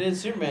fucking. they did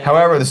Superman.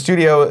 However, the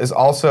studio is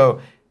also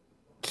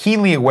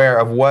keenly aware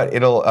of what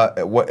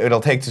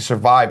it'll take to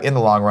survive in the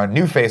long run,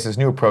 new faces,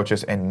 new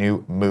approaches, and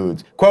new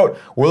moods. Quote,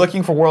 we're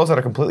looking for worlds that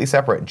are completely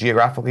separate,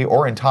 geographically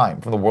or in time,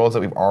 from the worlds that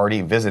we've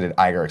already visited,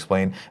 Iger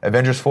explained.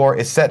 Avengers 4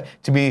 is set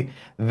to be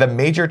the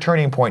major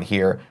turning point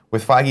here,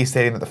 with Feige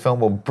stating that the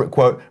film will,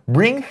 quote,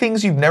 bring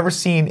things you've never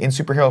seen in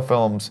superhero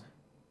films,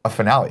 a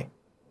finale.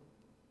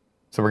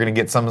 So we're going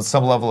to get some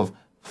level of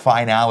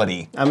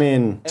finality I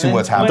mean, to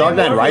what's happening. Dark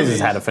Knight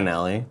Rises had a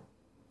finale.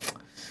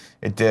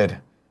 It did.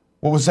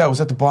 What was that? Was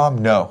that the bomb?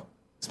 No.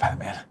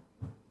 Spider-Man.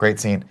 Great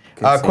scene.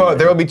 Good scene, Quote, man.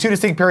 there will be 2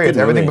 distinct periods,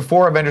 Good everything movie.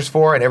 before Avengers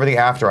 4 and everything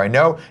after. I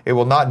know it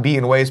will not be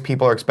in ways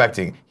people are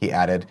expecting, he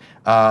added.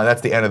 That's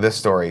the end of this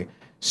story.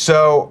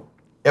 So,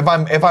 if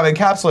I'm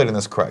encapsulating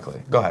this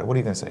correctly, go ahead. What are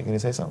you going to say? You going to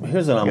say something?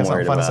 Here's what I'm You got something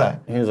worried fun to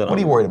about. say? Here's what What are I'm-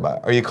 you worried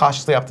about? Are you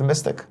cautiously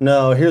optimistic?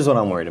 No, here's what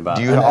I'm worried about.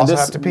 Do you And also this,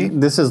 have to pee?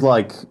 This is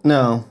like,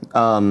 no.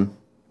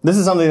 This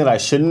is something that I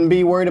shouldn't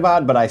be worried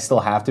about, but I still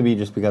have to be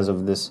just because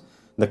of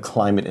the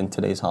climate in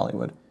today's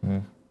Hollywood.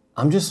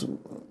 This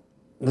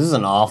is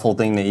an awful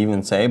thing to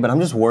even say, but I'm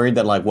just worried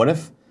that, like, what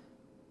if,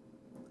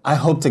 I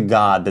hope to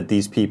God that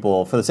these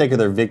people, for the sake of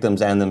their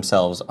victims and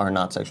themselves, are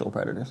not sexual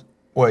predators.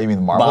 What, you mean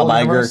the Marvel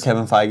Bob universe? Iger,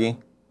 Kevin Feige.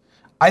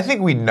 I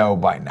think we know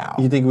by now.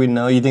 You think we'd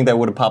know? You think that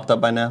would have popped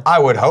up by now? I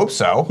would hope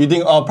so. You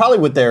think? Oh, probably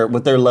with their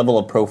level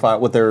of profile,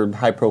 with their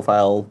high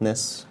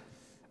profileness.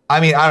 I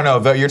mean, I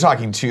don't know. You're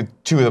talking to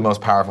 2 of the most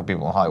powerful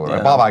people in Hollywood. Right?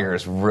 Yeah. Bob Iger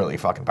is really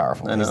fucking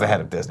powerful. He's know. the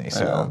head of Disney,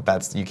 so know.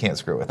 you can't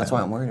screw with That's him.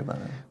 why I'm worried about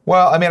it.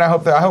 Well, I mean, I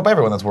hope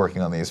everyone that's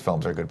working on these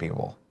films are good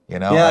people. You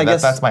know, Yeah, I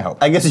guess that's my hope.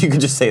 I guess you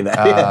could just say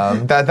that. Yeah.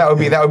 That would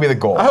be the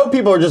goal. I hope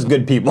people are just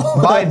good people.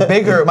 my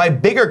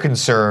bigger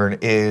concern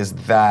is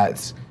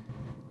that,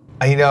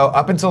 you know,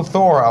 up until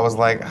Thor, I was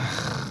like,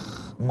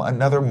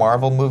 another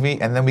Marvel movie,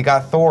 and then we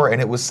got Thor,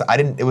 and it was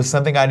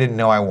something I didn't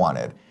know I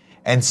wanted,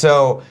 and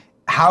so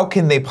how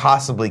can they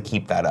possibly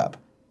keep that up?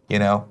 You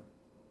know,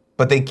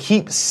 but they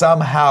keep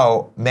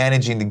somehow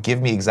managing to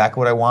give me exactly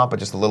what I want, but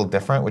just a little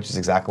different, which is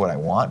exactly what I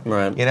want.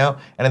 Right. You know,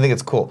 and I think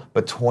it's cool.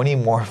 But 20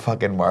 more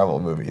fucking Marvel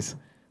movies.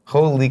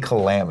 Holy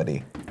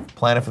calamity.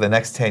 Planned for the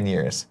next 10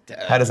 years.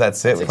 How does that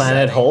sit with you?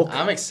 Planet Hulk.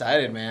 I'm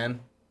excited, man.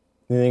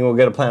 You think we'll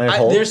get a Planet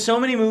Hulk? There's so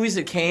many movies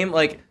that came,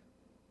 like,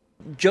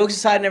 jokes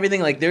aside and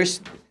everything, like,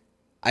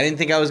 I didn't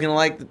think I was going to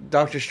like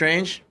Doctor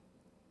Strange.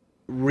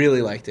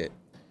 Really liked it.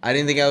 I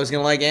didn't think I was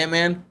going to like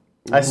Ant-Man.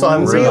 I saw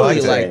him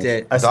Really see liked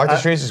it. Doctor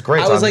Strange is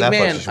great. I It's was on like, Netflix.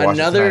 man, You should watch it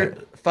another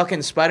tonight.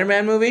 fucking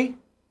Spider-Man movie?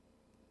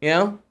 You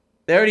know?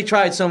 They already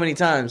tried so many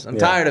times. I'm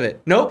tired of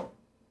it. Nope.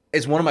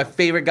 It's one of my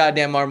favorite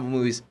goddamn Marvel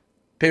movies.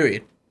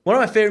 Period. One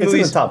of my favorite It's in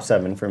movies the top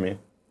 7 for me.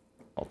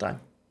 all time.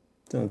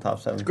 It's in the top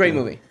 7. Great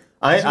movie.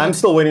 I'm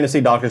still waiting to see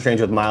Doctor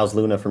Strange with Miles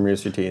Luna from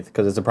Rooster Teeth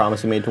because it's a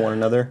promise we made to one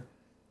another,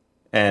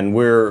 and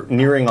we're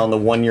nearing on the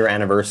 1-year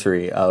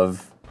anniversary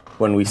of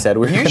when we said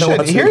we were You going to should.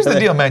 watch it Here's the together.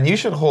 deal, man. You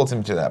should hold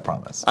him to that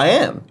promise. I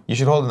am. You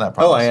should hold him that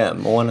promise. Oh, I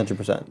am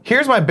 100%.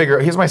 Here's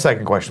my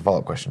second question,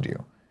 follow-up question to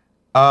you.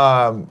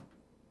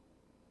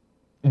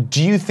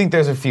 Do you think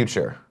there's a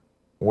future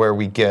where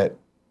we get,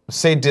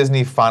 say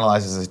Disney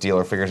finalizes this deal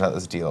or figures out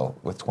this deal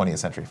with 21st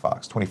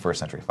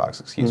Century Fox,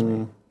 excuse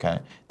me, okay?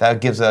 That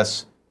gives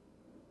us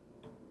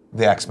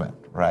the X-Men,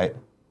 right?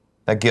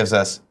 That gives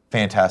us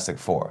Fantastic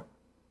Four.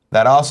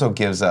 That also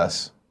gives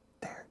us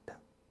Daredevil.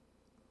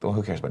 Well,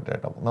 who cares about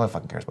Daredevil? No one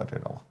fucking cares about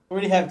Daredevil. We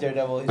already have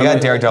Daredevil. We got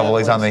Daredevil,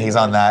 he's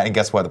on that, and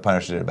guess what? The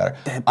Punisher did it better.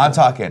 I'm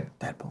talking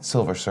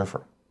Silver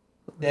Surfer.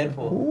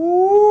 Deadpool.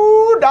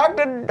 Ooh,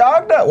 Doctor.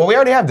 Well, we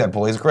already have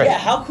Deadpool. He's great. Yeah,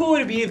 how cool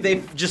would it be if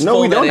they just No,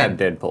 fold we that don't in? have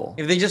Deadpool.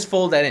 If they just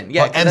fold that in.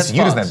 Yeah, Well, 'cause that's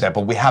MCU doesn't Fox. have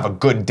Deadpool. We have a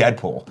good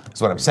Deadpool,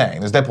 is what I'm saying.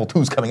 There's Deadpool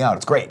 2's coming out.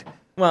 It's great.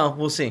 Well,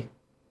 we'll see.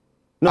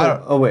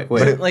 No. Oh, wait.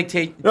 Like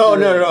take No.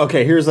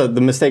 Okay, here's the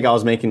mistake I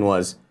was making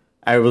was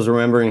I was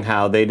remembering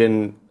how they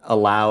didn't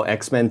allow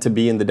X-Men to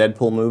be in the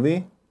Deadpool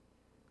movie.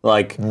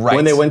 Like, Right.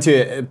 when they went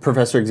to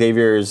Professor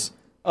Xavier's...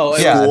 Oh,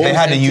 it Yeah, was they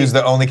had to empty. use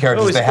the only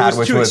characters It they was had,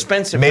 which too was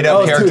expensive. made Oh,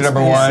 up it's character too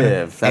number one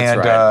expensive. That's and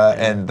right.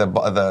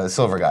 and the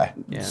silver guy,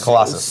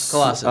 Colossus.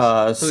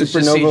 Colossus. Who's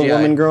just Supernova CGI.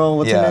 Woman Girl,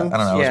 what's Yeah, her I name? don't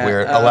know. It was Yeah,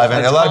 weird.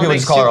 11. A lot of people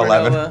just call her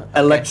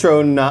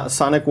 11.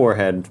 Sonic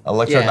Warhead.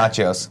 Electro Yeah.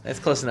 Nachos. That's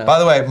close enough. By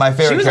the way, my She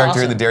favorite was character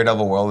in awesome. the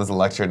Daredevil world is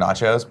Electra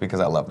Nachos because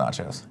I love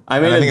nachos. I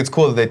And made I a- think it's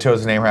cool that they chose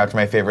to name her after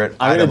my favorite.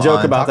 I made a item joke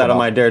on about Taco that on Bell.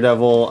 my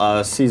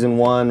Daredevil Season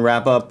 1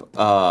 wrap-up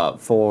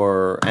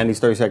for Andy's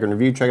 30-second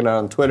review. Check it out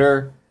on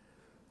Twitter.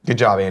 Good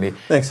job, Andy.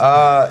 Thanks.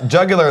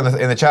 Jugular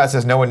in the chat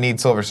says no one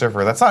needs Silver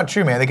Surfer. That's not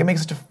true, man. They can make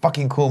such a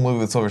fucking cool movie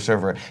with Silver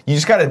Surfer. You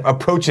just gotta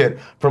approach it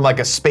from like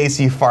a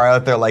spacey, far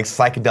out there, like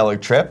psychedelic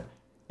trip.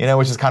 You know,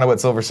 which is kind of what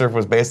Silver Surfer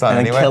was based on And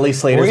then anyway. Kelly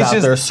Slater's Where he's out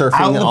just there surfing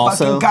out in the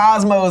also. fucking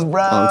cosmos,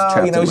 bro. it's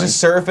trapped You know, in he's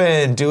just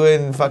surfing,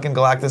 doing fucking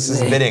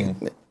Galactus'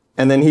 bidding.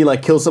 And then he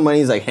like kills somebody.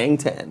 He's like, hang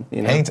 10.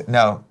 You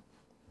know?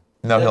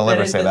 No, he'll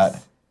never say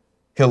that.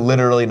 He'll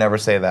literally never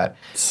say that.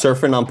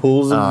 Surfing on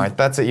pools. All right,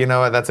 that's it. You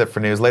know what? That's it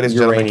for news. Ladies and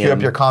gentlemen, cue Uranium.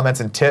 up your comments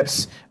and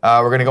tips.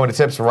 We're going to go into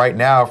tips right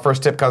now.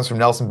 First tip comes from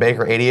Nelson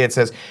Baker, 88. It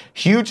says,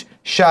 huge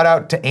shout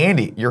out to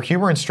Andy. Your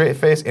humor and straight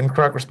face,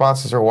 incorrect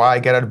responses are why I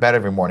get out of bed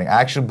every morning. I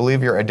actually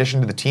believe your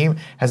addition to the team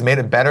has made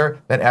it better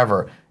than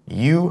ever.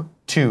 You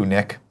too,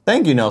 Nick.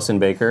 Thank you, Nelson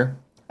Baker.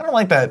 I don't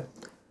like that.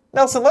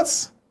 Nelson,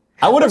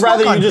 I would have let's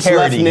rather work you on just left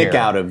parity Nick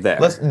here. out of there.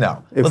 Let's if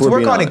work we're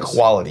being on honest.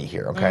 equality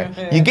here,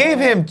 okay? You gave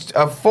him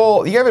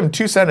you gave him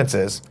 2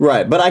 sentences.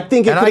 Right, but I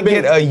think it And could I have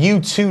been... get a you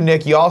too,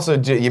 Nick. You also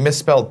you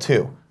misspelled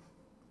two.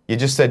 You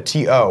just said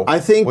T-O. I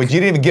think- Which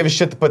you didn't even give a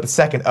shit to put the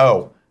second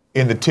O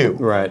in the two.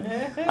 Right.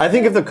 I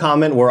think if the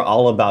comment were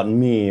all about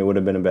me, it would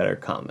have been a better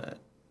comment,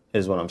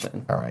 is what I'm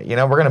saying. All right. You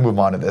know, we're going to move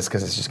on to this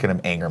because it's just going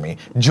to anger me.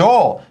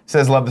 Joel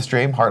says, love the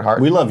stream. Heart,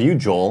 heart. We love you,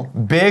 Joel.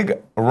 Big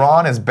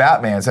Ron is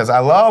Batman says, I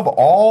love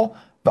all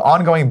the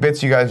ongoing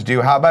bits you guys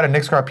do. How about a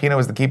Nick Scarpino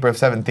is the keeper of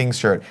 7 things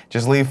shirt?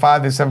 Just leave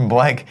 5 through 7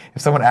 blank.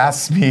 If someone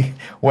asks me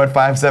what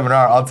 5, 7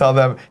 are, I'll tell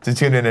them to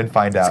tune in and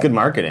find out. It's good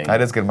marketing. That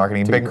is good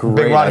marketing. a Big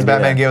great Ron is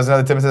Batman idea. gave us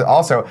another tip and says,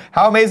 also,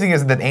 how amazing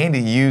is it that Andy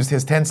used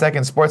his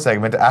 10-second sports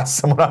segment to ask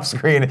someone off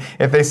screen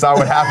if they saw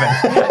what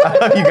happened? I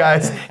love you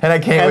guys, and I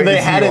can't wait And to they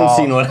see you hadn't all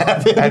seen what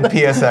happened. at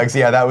PSX.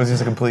 Yeah, that was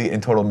just a complete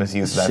and total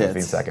misuse of that Shit.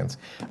 15 seconds.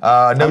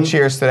 No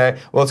cheers today.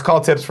 Well, let's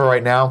call tips for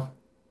right now.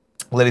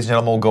 Ladies and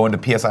gentlemen, we'll go into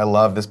PS I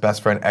Love This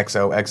Best Friend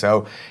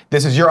XOXO.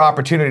 This is your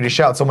opportunity to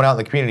shout someone out in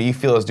the community you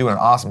feel is doing an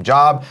awesome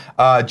job.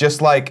 Just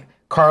like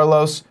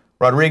Carlos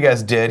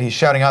Rodriguez did, he's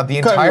shouting out the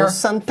entire Carlos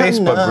Santana.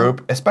 Facebook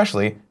group,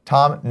 especially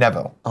Tom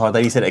Neville. Oh, I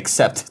thought you said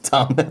except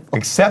Tom.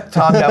 Except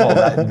Tom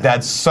Neville,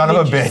 that son of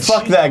a bitch.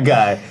 Fuck that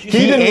guy. He He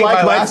didn't ate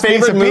like my last piece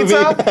favorite of movie.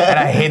 pizza, and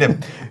I hate him.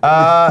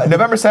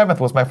 November 7th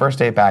was my first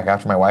day back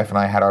after my wife and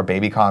I had our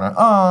baby Connor.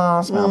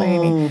 Oh, smell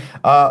baby.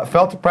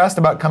 Felt depressed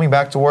about coming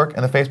back to work,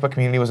 and the Facebook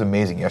community was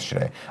amazing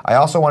yesterday. I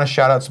also want to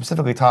shout out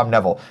specifically Tom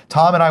Neville.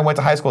 Tom and I went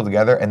to high school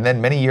together, and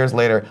then many years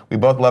later, we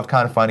both love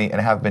Kind of Funny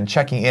and have been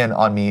checking in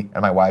on me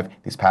and my wife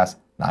these past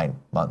 9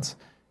 months.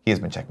 He has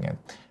been checking in.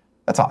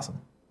 That's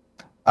awesome.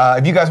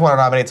 If you guys want to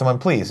nominate someone,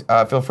 please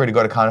feel free to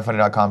go to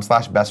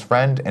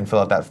kindoffunny.com/bestfriend and fill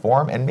out that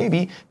form, and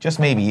maybe, just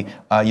maybe,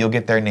 you'll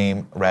get their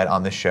name read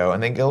on this show,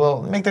 and then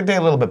make their day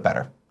a little bit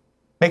better,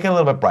 make it a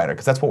little bit brighter,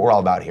 because that's what we're all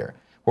about here.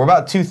 We're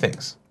about 2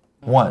 things: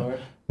 1,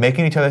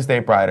 making each other's day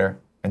brighter,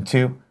 and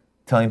 2,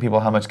 telling people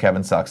how much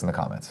Kevin sucks in the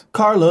comments.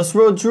 Carlos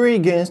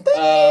Rodriguez.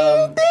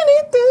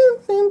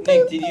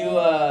 Nick, did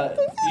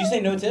you say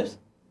no tips?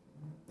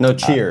 No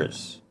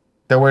cheers.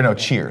 There were no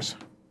cheers.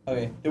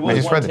 Okay, there I was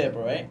just one read tip,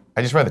 right?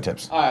 I just read the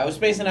tips. All right, I was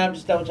spacing out,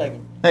 just double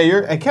checking.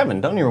 Hey,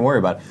 Kevin, don't even worry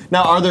about it.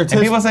 Now, are there And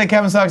tips? people say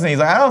Kevin sucks, and he's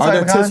like, I don't Are suck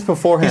there in the comments. tips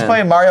beforehand? He's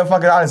playing Mario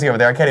fucking Odyssey over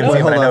there. I can't even see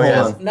him, but I hold know he on,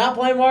 is. hold Not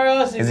playing Mario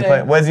Odyssey. Is he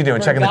playing- what is he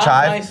doing, checking the Forgot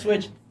chive? My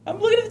Switch. I'm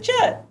looking at the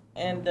chat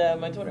and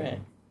my Twitter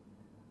hand.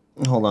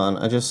 Hold on,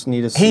 I just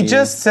need to see. He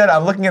just said,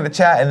 I'm looking at the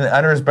chat, and then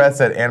under his breath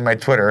said, and my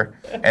Twitter.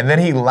 And then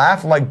he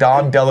laughed like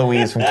Dom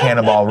DeLuise from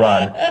Cannonball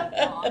Run.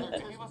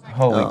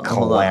 Holy Hold on.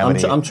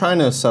 calamity. I'm trying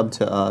to sub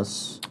to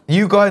us.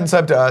 You go ahead and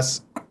sub to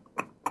us.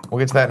 We'll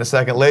get to that in a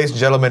second. Ladies and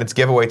gentlemen, it's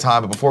giveaway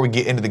time. But before we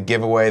get into the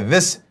giveaway,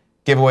 this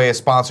giveaway is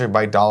sponsored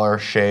by Dollar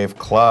Shave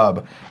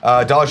Club.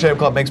 Dollar Shave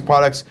Club makes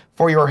products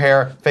for your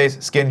hair,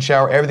 face, skin,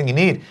 shower, everything you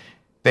need.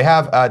 They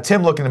have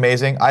Tim looking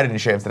amazing. I didn't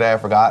shave today. I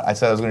forgot. I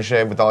said I was going to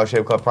shave with Dollar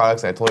Shave Club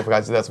products. I totally forgot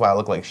to do that. That's why I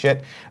look like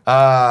shit.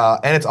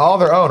 And it's all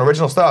their own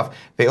original stuff.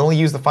 They only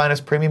use the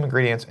finest premium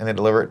ingredients, and they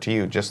deliver it to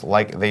you just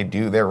like they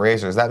do their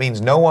razors. That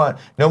means no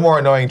more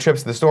annoying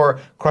trips to the store,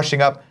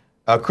 cruising up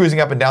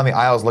and down the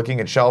aisles, looking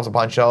at shelves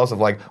upon shelves of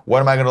like,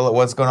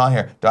 what's going on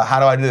here?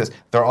 How do I do this?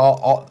 They're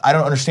all I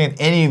don't understand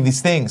any of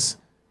these things,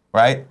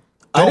 right?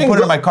 Don't put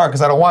it in my cart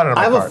because I don't want it in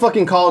my cart. I have a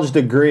fucking college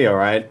degree, all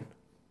right?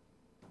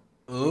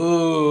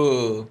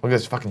 Ooh. Look at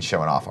this fucking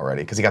showing off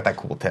already because he got that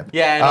cool tip.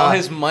 Yeah, and all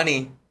his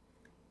money.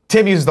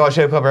 Tim uses Dollar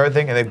Shave Club for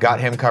everything, and they've got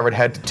him covered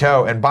head to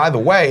toe. And by the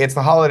way, it's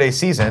the holiday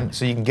season,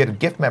 so you can get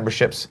gift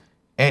memberships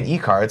and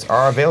e-cards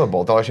are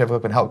available. Dollar Shave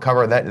Club can help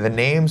cover the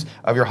names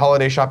of your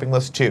holiday shopping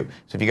list too.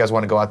 So if you guys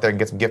want to go out there and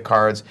get some gift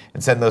cards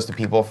and send those to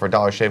people for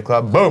Dollar Shave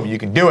Club, boom, you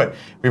can do it.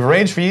 We've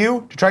arranged for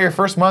you to try your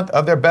first month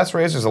of their best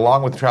razors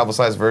along with the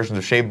travel-sized versions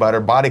of shave butter,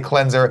 body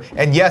cleanser,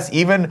 and yes,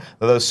 even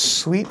those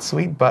sweet,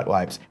 sweet butt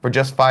wipes for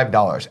just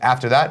 $5.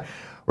 After that,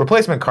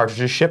 replacement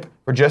cartridges ship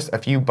for just a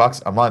few bucks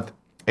a month.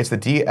 It's the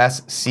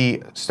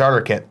DSC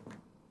starter kit,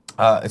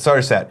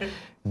 starter set.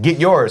 Get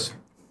yours.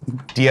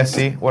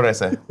 DSC? What did I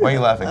say? Why are you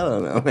laughing? I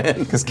don't know, man.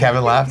 Because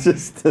Kevin laughed?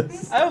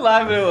 I'm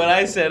laughing at what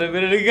I said a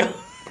minute ago.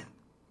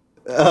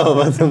 Oh,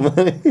 about the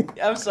money?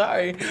 I'm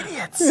sorry.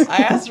 Idiots.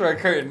 I asked for a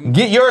curtain.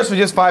 Get yours for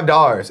just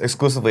 $5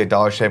 exclusively at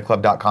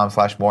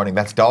dollarshaveclub.com/morning.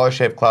 That's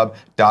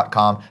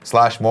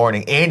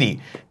dollarshaveclub.com/morning. Andy,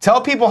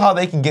 tell people how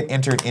they can get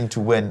entered in to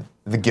win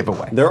the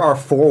giveaway. There are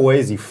 4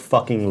 ways, you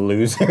fucking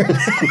losers.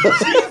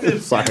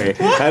 Sorry,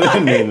 I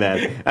didn't mean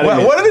that.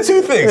 What are the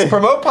 2 things?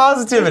 Promote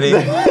positivity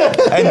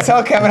and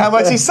tell Kevin how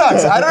much he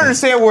sucks. I don't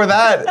understand where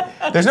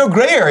there's no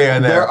gray area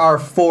in there. There are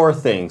 4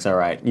 things, all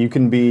right. You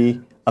can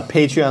be a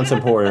Patreon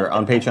supporter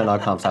on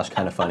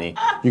patreon.com/kindafunny.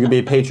 You can be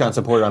a Patreon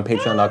supporter on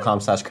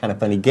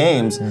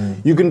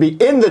patreon.com/kindafunnygames. You can be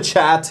in the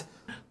chat,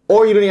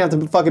 or you don't even have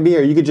to fucking be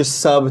here. You could just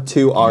sub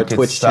to our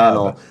Twitch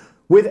channel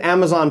with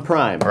Amazon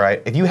Prime.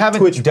 Right. If you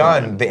haven't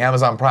done the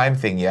Amazon Prime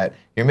thing yet,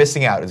 you're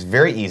missing out. It's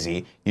very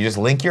easy. You just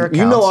link your accounts.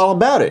 You know all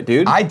about it,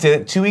 dude. I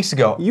did it 2 weeks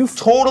ago.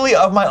 Totally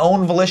of my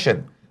own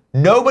volition.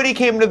 Nobody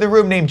came into the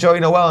room named Joey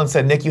Noel and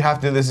said, Nick, you have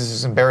to do this. This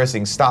is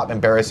embarrassing. Stop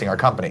embarrassing our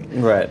company.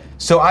 Right.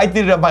 So I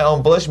did it of my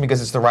own volition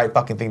because it's the right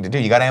fucking thing to do.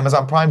 You got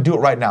Amazon Prime? Do it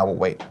right now. We'll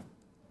wait.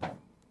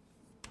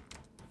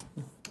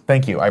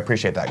 Thank you. I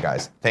appreciate that,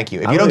 guys. Thank you.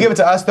 If you don't give it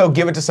to us, though,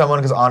 give it to someone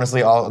because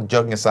honestly, all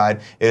joking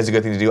aside, it is a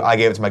good thing to do. I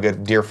gave it to my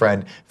good dear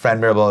friend,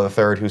 Mirabelle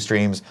III, who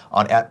streams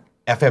on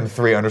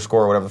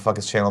FM3_ whatever the fuck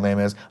his channel name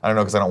is. I don't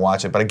know because I don't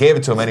watch it, but I gave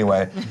it to him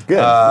anyway.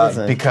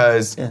 Good.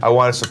 Because I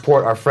want to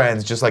support our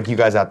friends just like you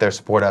guys out there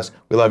support us.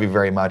 We love you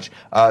very much.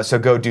 So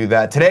go do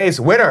that. Today's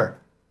winner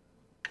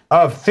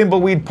of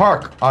Thimbleweed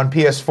Park on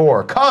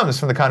PS4 comes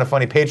from the Kinda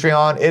Funny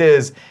Patreon. It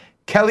is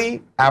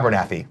Kelly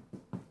Abernathy.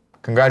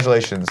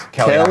 Congratulations,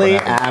 Kelly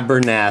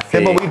Abernathy.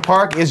 Thimbleweed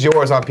Park is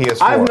yours on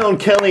PS4. I've known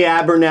Kelly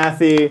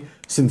Abernathy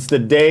since the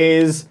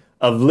days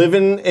of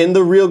living in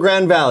the Rio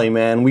Grande Valley,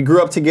 man. We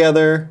grew up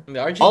together. In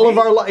the RGV? All of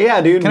our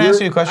yeah, dude. Can I ask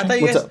you a question?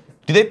 What's up?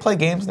 Do they play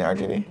games in the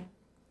RGV?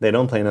 They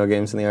don't play no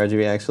games in the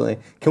RGV, actually.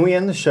 Can we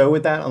end the show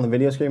with that on the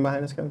video screen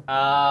behind us, Kevin?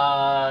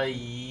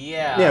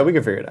 Yeah. Yeah, we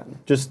can figure it out.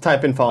 Just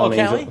type in Fallen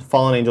Angels.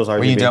 Fallen Angels RGV.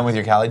 Were you done with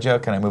your Cali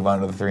joke? Can I move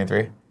on to the 3 and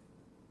 3?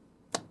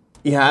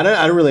 Yeah, I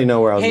don't really know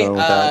where I was going with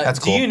that. That's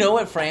cool. Do you know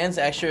what Fran's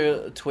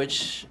extra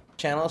Twitch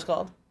channel is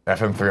called?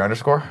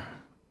 FM3_?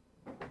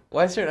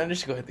 Why is there an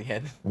underscore at the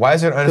end? Why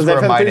is there an Because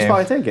underscore in my FM3 is name?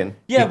 probably taken.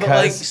 Yeah, but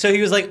like, so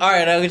he was like, all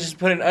right, I could just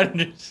put an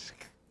underscore.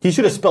 He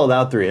should have spelled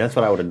out 3. That's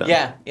what I would have done.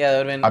 Yeah, that would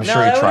have been. I'm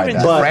sure he tried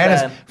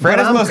that. Fran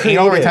is the most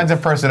anal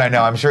retentive person I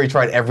know. I'm sure he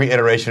tried every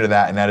iteration of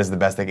that, and that is the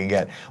best they can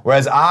get.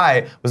 Whereas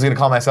I was going to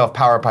call myself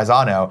Power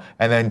Paisano,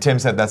 and then Tim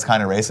said that's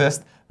kind of racist,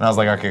 and I was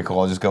like, okay,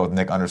 cool, I'll just go with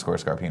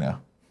Nick_Scarpino.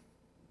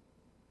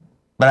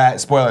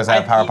 But spoilers, I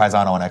have Power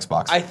Paisano on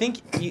Xbox. I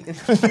think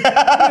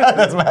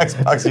that's my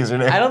Xbox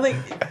username. I don't think.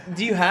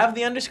 Do you have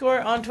the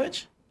underscore on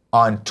Twitch?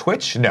 On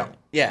Twitch? No.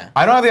 Yeah.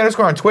 I don't have the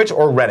underscore on Twitch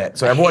or Reddit,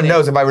 so everyone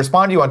knows if I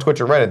respond to you on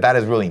Twitch or Reddit, that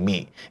is really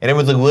me. And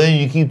everyone's like, "Why do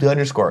you keep the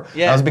underscore?"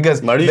 Yeah. That was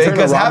because Robert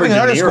having an De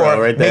Niro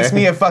underscore right there. makes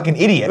me a fucking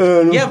idiot.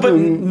 Yeah,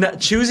 but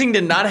choosing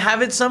to not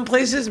have it some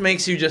places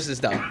makes you just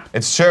as dumb.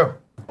 It's true.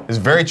 It's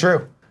very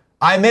true.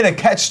 I'm in a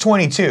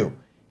catch-22.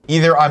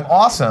 Either I'm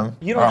awesome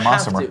You or don't I'm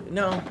have awesomer. to.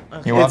 No. Okay.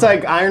 You're It's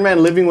welcome. like Iron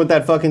Man living with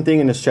that fucking thing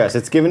in his chest.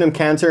 It's giving him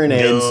cancer and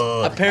AIDS.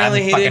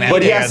 Apparently he didn't.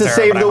 But he has to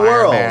save the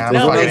world. Is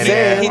No, what but I'm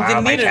saying. he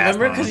didn't need it,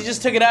 remember? Because he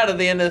just took it out at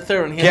the end of the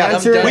third one. He was like,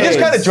 Cancer I'm done. We just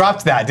AIDS. kind of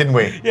dropped that, didn't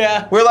we?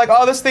 Yeah. We were like,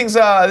 oh, this thing's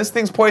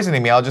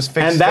poisoning me. I'll just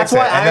fix it. And that's fix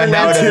why it. And then Iron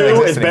now Man it doesn't 2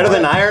 exist is better anymore.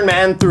 than Iron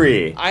Man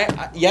 3.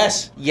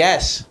 Yes.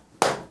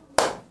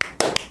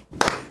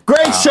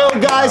 Great show,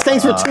 guys.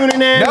 Thanks for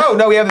tuning in.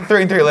 No, we have the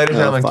 3 and 3. Ladies and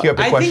gentlemen, fuck. queue up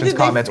your I think questions, that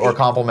they- comments, or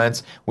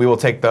compliments. We will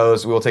take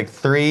those. We will take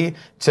 3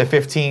 to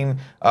 15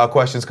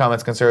 questions,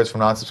 comments, concerns from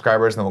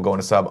non-subscribers, and then we'll go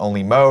into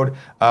sub-only mode,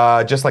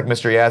 just like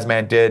Mr.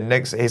 Yasman did.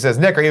 He says,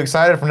 Nick, are you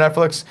excited for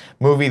Netflix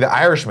movie The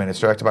Irishman? It's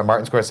directed by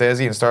Martin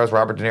Scorsese and stars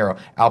Robert De Niro,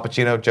 Al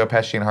Pacino, Joe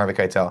Pesci, and Harvey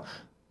Keitel.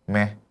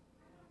 Meh.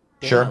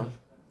 Sure.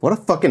 What a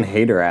fucking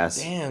hater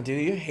ass. Damn,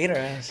 dude, you hater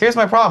ass. Here's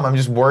my problem. I'm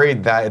just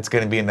worried that it's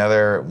going to be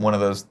another one of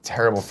those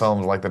terrible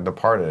films like The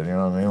Departed. You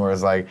know what I mean? Where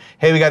it's like,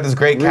 hey, we got this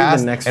great Read the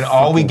cast, next and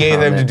all we fucking gave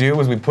them to comment. do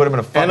was we put them in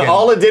a fucking. And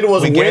all it did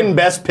was we win gave-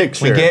 Best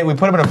Picture. We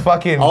put him in a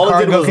fucking All it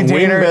did cargo was win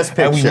container, Best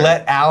and we Picture.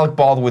 let Alec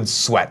Baldwin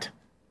sweat.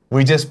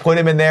 We just put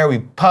him in there. We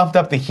pumped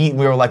up the heat, and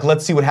we were like,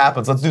 "Let's see what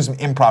happens. Let's do some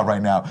improv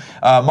right now."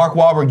 Mark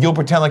Wahlberg, you'll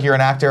pretend like you're an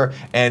actor,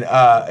 and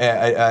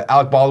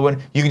Alec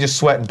Baldwin, you can just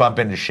sweat and bump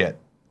into shit.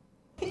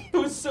 It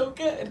was so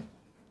good.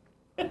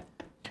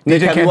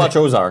 Nick, have you Kent- watched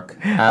Ozark?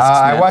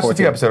 I watched a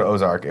few episodes of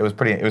Ozark. It was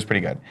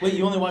pretty good. Wait,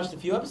 you only watched a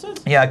few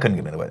episodes? Yeah, I couldn't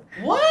get into it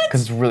What?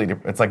 because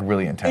it's like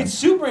really intense. It's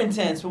super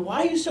intense, but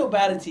why are you so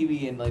bad at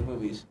TV and like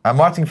movies? I'm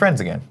watching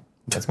Friends again.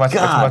 It's much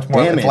God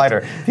more. damn It's it.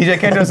 lighter. DJ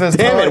Kento says,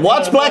 Damn it,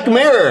 watch Black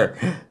Mirror.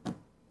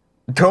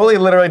 Tony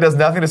literally does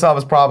nothing to solve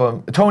his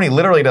problem. Tony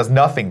literally does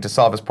nothing to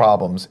solve his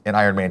problems in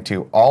Iron Man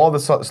 2. All of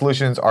the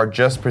solutions are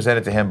just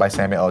presented to him by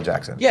Samuel L.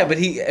 Jackson. Yeah, but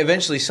he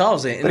eventually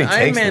solves it. In But he Iron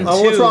takes Man them. 2,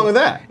 Oh, what's wrong with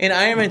that? In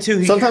Iron Man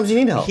 2, Sometimes you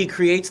need help. He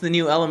creates the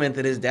new element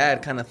that his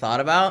dad kind of thought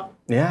about.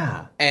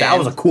 Yeah, And- that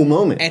was a cool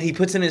moment. And he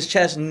puts in his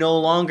chest, no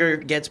longer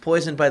gets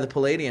poisoned by the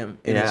palladium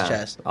in his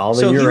chest. all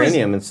the So he was-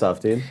 uranium and stuff,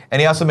 dude. And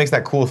he also makes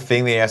that cool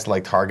thing that he has to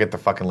like target the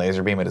fucking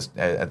laser beam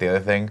at the other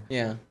thing.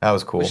 Yeah. That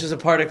was cool. Which is a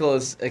particle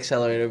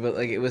accelerator, but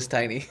like it was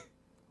tiny.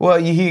 Well,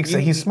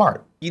 he's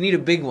smart. You need a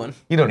big one.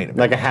 You don't need him.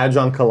 Like a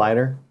Hadron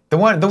Collider. The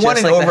one Just in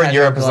like the over in Hadron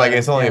Europe is like Collider,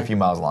 it's only a yeah. few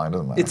miles long. It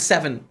doesn't matter. It's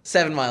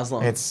 7 miles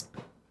long. It's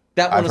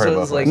that I've one heard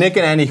was both like Nick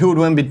and Andy, who would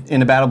win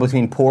in a battle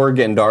between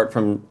Porg and Dart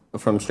from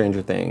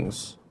Stranger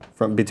Things?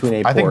 Between a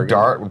Porg. I think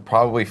Dart would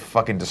probably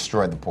fucking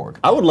destroy the Porg.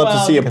 I would love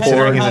to see a depending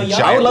on Porg. how He's a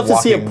young- I would love to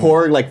see a walking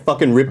Porg like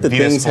fucking rip the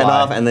Venus thing's head fly.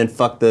 off and then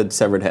fuck the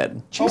severed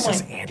head.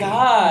 Jesus, oh my Andy.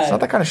 God. It's not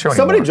that kind of show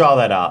Somebody anymore. draw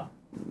that out.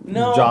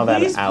 No, draw that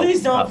please, out.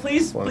 please don't. Out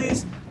Please, for me.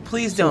 please.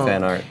 please don't.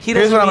 fan art. He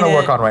Here's doesn't what I'm going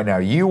mean to work it. on right now.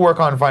 You work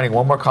on finding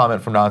one more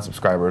comment from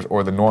non-subscribers,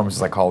 or the norms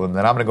as I call them,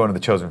 then I'm going to go into the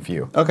chosen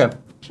few. Okay.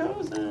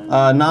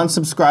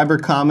 Non-subscriber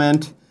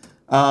comment.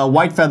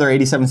 White Feather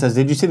 87 says,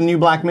 "Did you see the new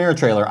Black Mirror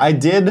trailer?" I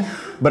did,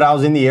 but I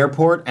was in the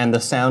airport and the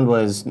sound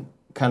was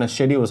kind of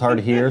shitty. It was hard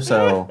to hear,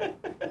 so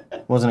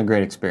it wasn't a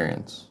great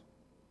experience.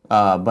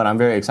 But I'm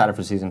very excited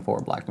for season 4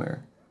 of Black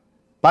Mirror.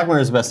 Black Mirror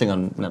is the best thing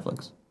on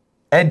Netflix.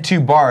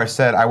 Ed2Bar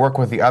said, I work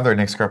with the other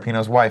Nick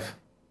Scarpino's wife.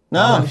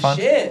 No. fun.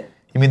 Shit.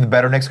 You mean the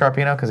better Nick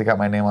Scarpino? Because he got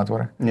my name on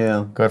Twitter?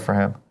 Yeah. Good for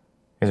him.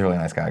 He's a really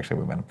nice guy, actually.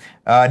 We met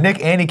him.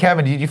 Nick, Andy,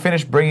 Kevin, did you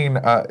finish binging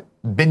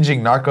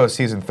Narcos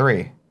season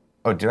 3?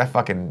 Oh, dude,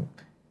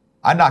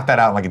 I knocked that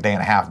out in like a day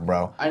and a half,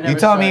 bro. I never You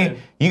tell me,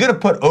 started. you gonna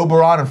put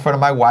Oberon in front of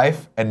my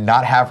wife and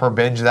not have her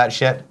binge that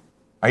shit?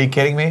 Are you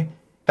kidding me?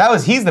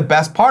 He's the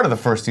best part of the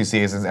first 2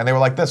 seasons, and they were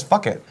like this,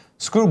 fuck it.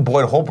 Screw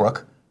Boyd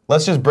Holbrook.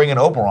 Let's just bring in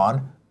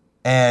Oberon,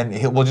 and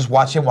we'll just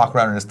watch him walk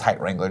around in his tight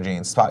Wrangler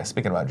jeans.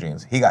 Speaking about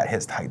jeans, he got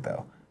his tight,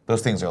 though.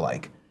 Those things are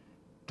like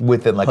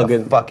within like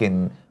Hugging- a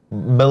fucking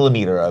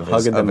millimeter of his,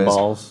 Hugging of them his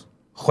balls.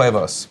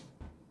 huevos.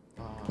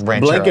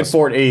 Blanket Rancheros.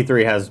 Fort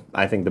 83 has,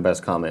 I think, the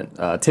best comment.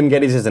 Tim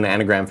Geddes is an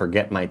anagram for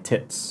 "get my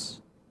tits."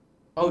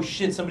 Oh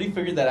shit! Somebody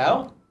figured that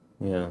out.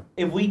 Yeah.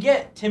 If we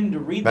get Tim to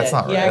read That's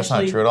that, not he right. That's not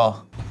actually true at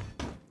all.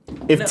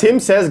 If Tim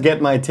says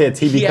 "get my tits,"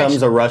 he becomes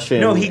actually- a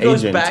Russian No, he goes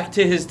agent. back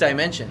to his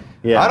dimension.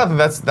 Yeah. I don't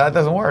think that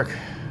doesn't work.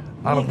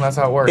 I don't think that's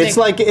how it works. It's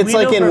like we know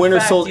in for a Winter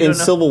fact Soldier you in don't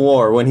know. Civil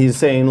War when he's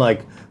saying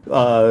like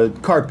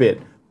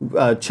carpet,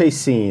 chase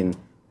scene,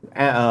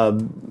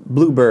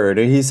 bluebird,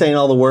 and he's saying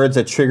all the words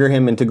that trigger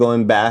him into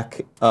going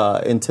back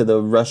into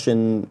the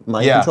Russian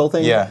mind Yeah, control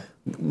thing. yeah.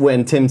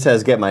 When Tim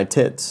says "get my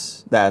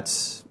tits,"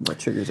 that's what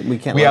triggers it. We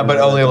can't. Yeah, let but him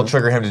know only that. it'll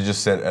trigger him to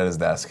just sit at his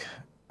desk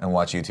and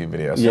watch YouTube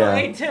videos. Yeah.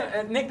 Hey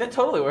Tim, Nick, that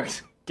totally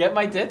works. Get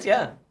my tits,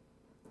 yeah.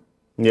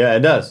 Yeah,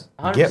 it does.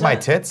 100%. Get my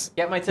tits?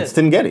 Get my tits. It's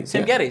Tim Geddes.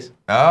 Tim yeah. Geddes.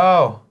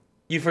 Oh.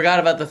 You forgot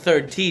about the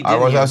third T, I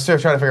didn't was, you? I was still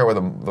trying to figure out where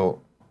the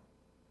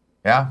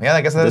yeah,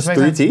 I guess that There's does make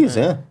 3 sense. T's.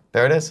 Yeah.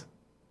 There it is.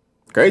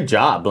 Great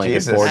job, Blanket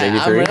Jesus. Fort I'm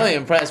 83. really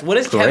impressed. What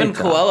is Great Kevin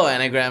job. Coelho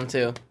anagram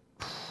to?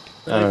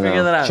 Let don't me figure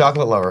know. that out.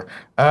 Chocolate lover.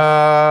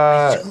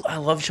 I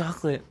love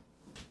chocolate.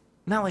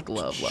 Not like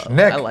love.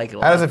 Nick, I like it a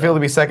lot. how does it feel to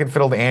be second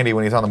fiddle to Andy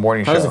when he's on the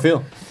morning show? How does it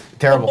feel?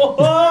 Terrible.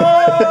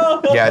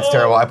 Yeah, it's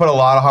terrible. I put a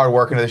lot of hard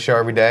work into the show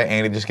every day.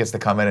 Andy just gets to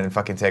come in and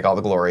fucking take all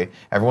the glory.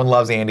 Everyone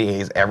loves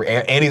Andy.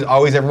 Andy's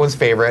always everyone's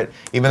favorite,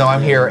 even though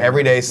I'm here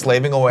every day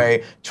slaving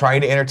away,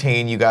 trying to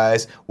entertain you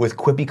guys with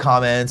quippy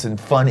comments and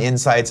fun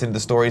insights into the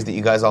stories that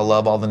you guys all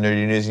love, all the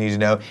nerdy news you need to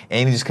know.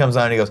 Andy just comes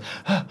on and he goes,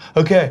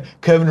 okay,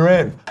 Kevin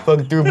Durant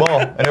fucking threw a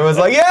ball. And everyone's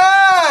like,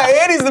 yeah,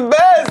 Andy's the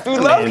best. We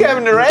love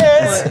Kevin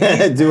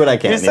Durant. Do what I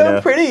can. You're so you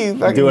know? pretty.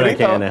 Fucking Do what I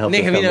bonito. can to help.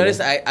 Nick, this have you company.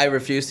 noticed I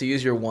refuse to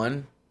use your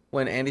one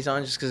when Andy's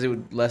on just because it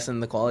would lessen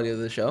the quality of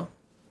the show?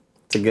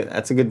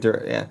 That's a good.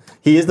 Yeah,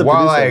 he is the. While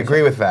producer I of the agree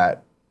show. with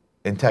that,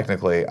 and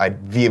technically, I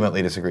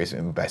vehemently disagree with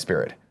him by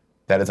spirit.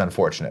 That is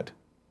unfortunate.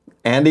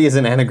 Andy is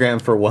an anagram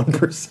for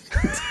 1%.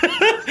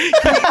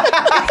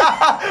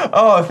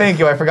 Oh, thank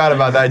you. I forgot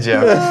about that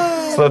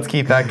joke. So let's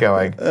keep that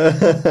going.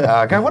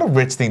 God, what a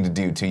rich thing to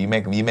do too. You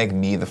make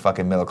me the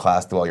fucking middle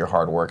class do all your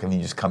hard work, and then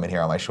you just come in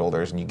here on my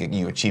shoulders and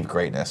you achieve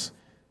greatness.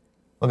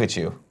 Look at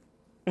you.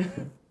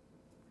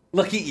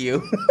 Look at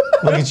you.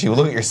 Look at you.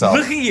 Look at yourself.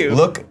 Look at you.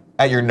 Look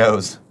at your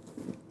nose.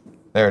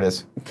 There it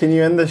is. Can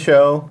you end the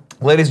show?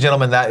 Ladies and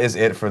gentlemen, that is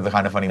it for the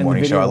Kind of Funny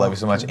Morning Show. I video. love you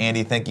so much.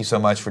 Andy, thank you so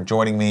much for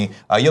joining me.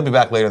 You'll be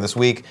back later this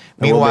week.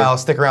 Meanwhile,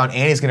 stick around.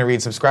 Andy's going to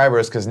read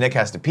subscribers because Nick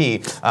has to pee.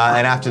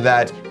 And after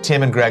that,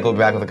 Tim and Greg will be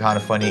back with the Kind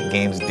of Funny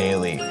Games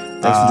Daily.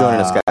 Thanks for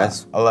joining us,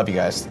 guys. I love you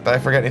guys. Did I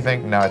forget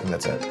anything? No, I think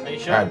that's it. Are you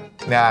sure? All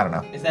right. Nah, I don't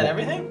know. Is that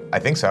everything? I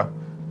think so.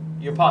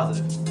 You're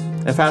positive.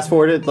 And fast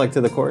forward it like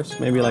to the course,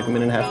 maybe like a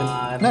minute and a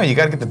half in. No, you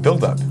got to get the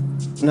build up.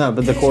 No,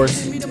 but the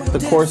course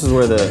is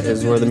where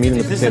the meat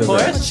and the Is this the potatoes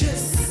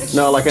chorus? are.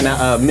 No, like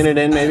a minute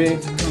in maybe.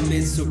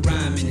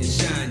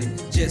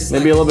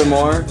 Maybe a little bit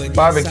more.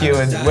 Barbecue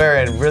and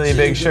wearing really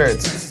big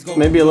shirts.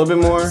 Maybe a little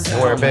bit more.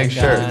 I wear big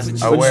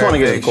shirts. I We just wear want to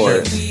get big the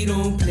chorus.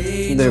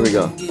 shirts. There we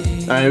go.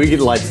 All right, we get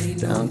the lights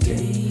down too.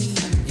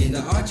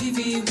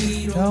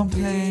 Don't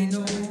play.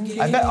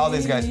 I bet all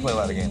these guys play a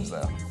lot of games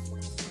though.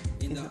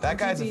 That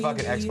guy's a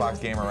fucking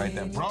Xbox gamer right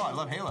there. Bro, I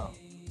love Halo.